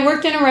 You know, when I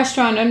worked in a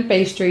restaurant on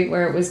Bay Street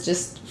where it was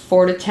just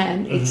 4 to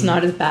 10, it's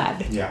not as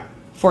bad. Yeah.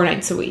 4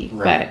 nights a week.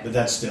 Right, but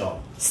that's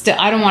still,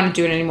 I don't want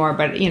to do it anymore,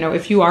 but, you know,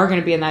 if you are going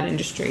to be in that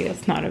industry,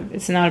 it's not a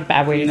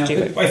bad way to do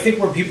it. I think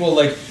where people,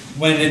 like,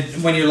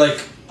 when you're, like,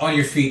 on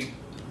your feet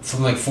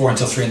from, like, 4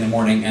 until 3 in the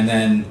morning, and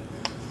then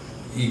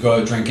you go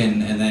out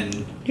drinking, and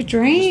then you're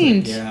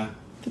drained. Yeah. By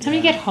the time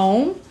you get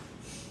home.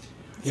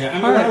 Yeah, I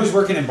mean, when I was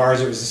working in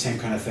bars, it was the same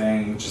kind of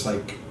thing. Just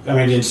like, I mean,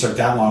 it didn't start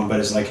that long, but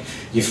it's like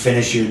you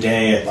finish your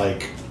day at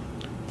like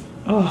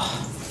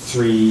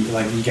 3.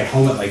 Like you get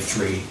home at like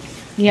 3.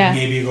 Yeah.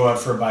 Maybe you go out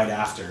for a bite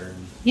after.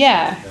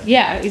 Yeah,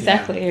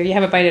 exactly. Yeah. Or you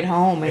have a bite at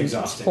home, and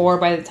Exhausting. It's 4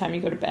 by the time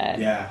you go to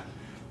bed. Yeah,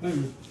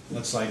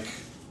 that's like.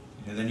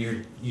 And then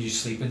you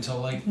sleep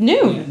until like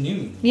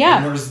noon. Yeah.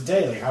 And where's the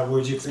day? Like, how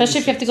would you? Especially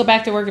if you have to go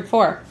back to work at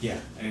 4. Yeah.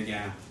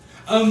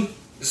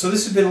 So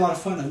this has been a lot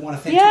of fun. I want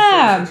to thank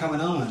you for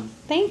coming on.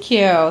 Thank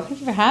you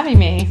for having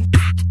me.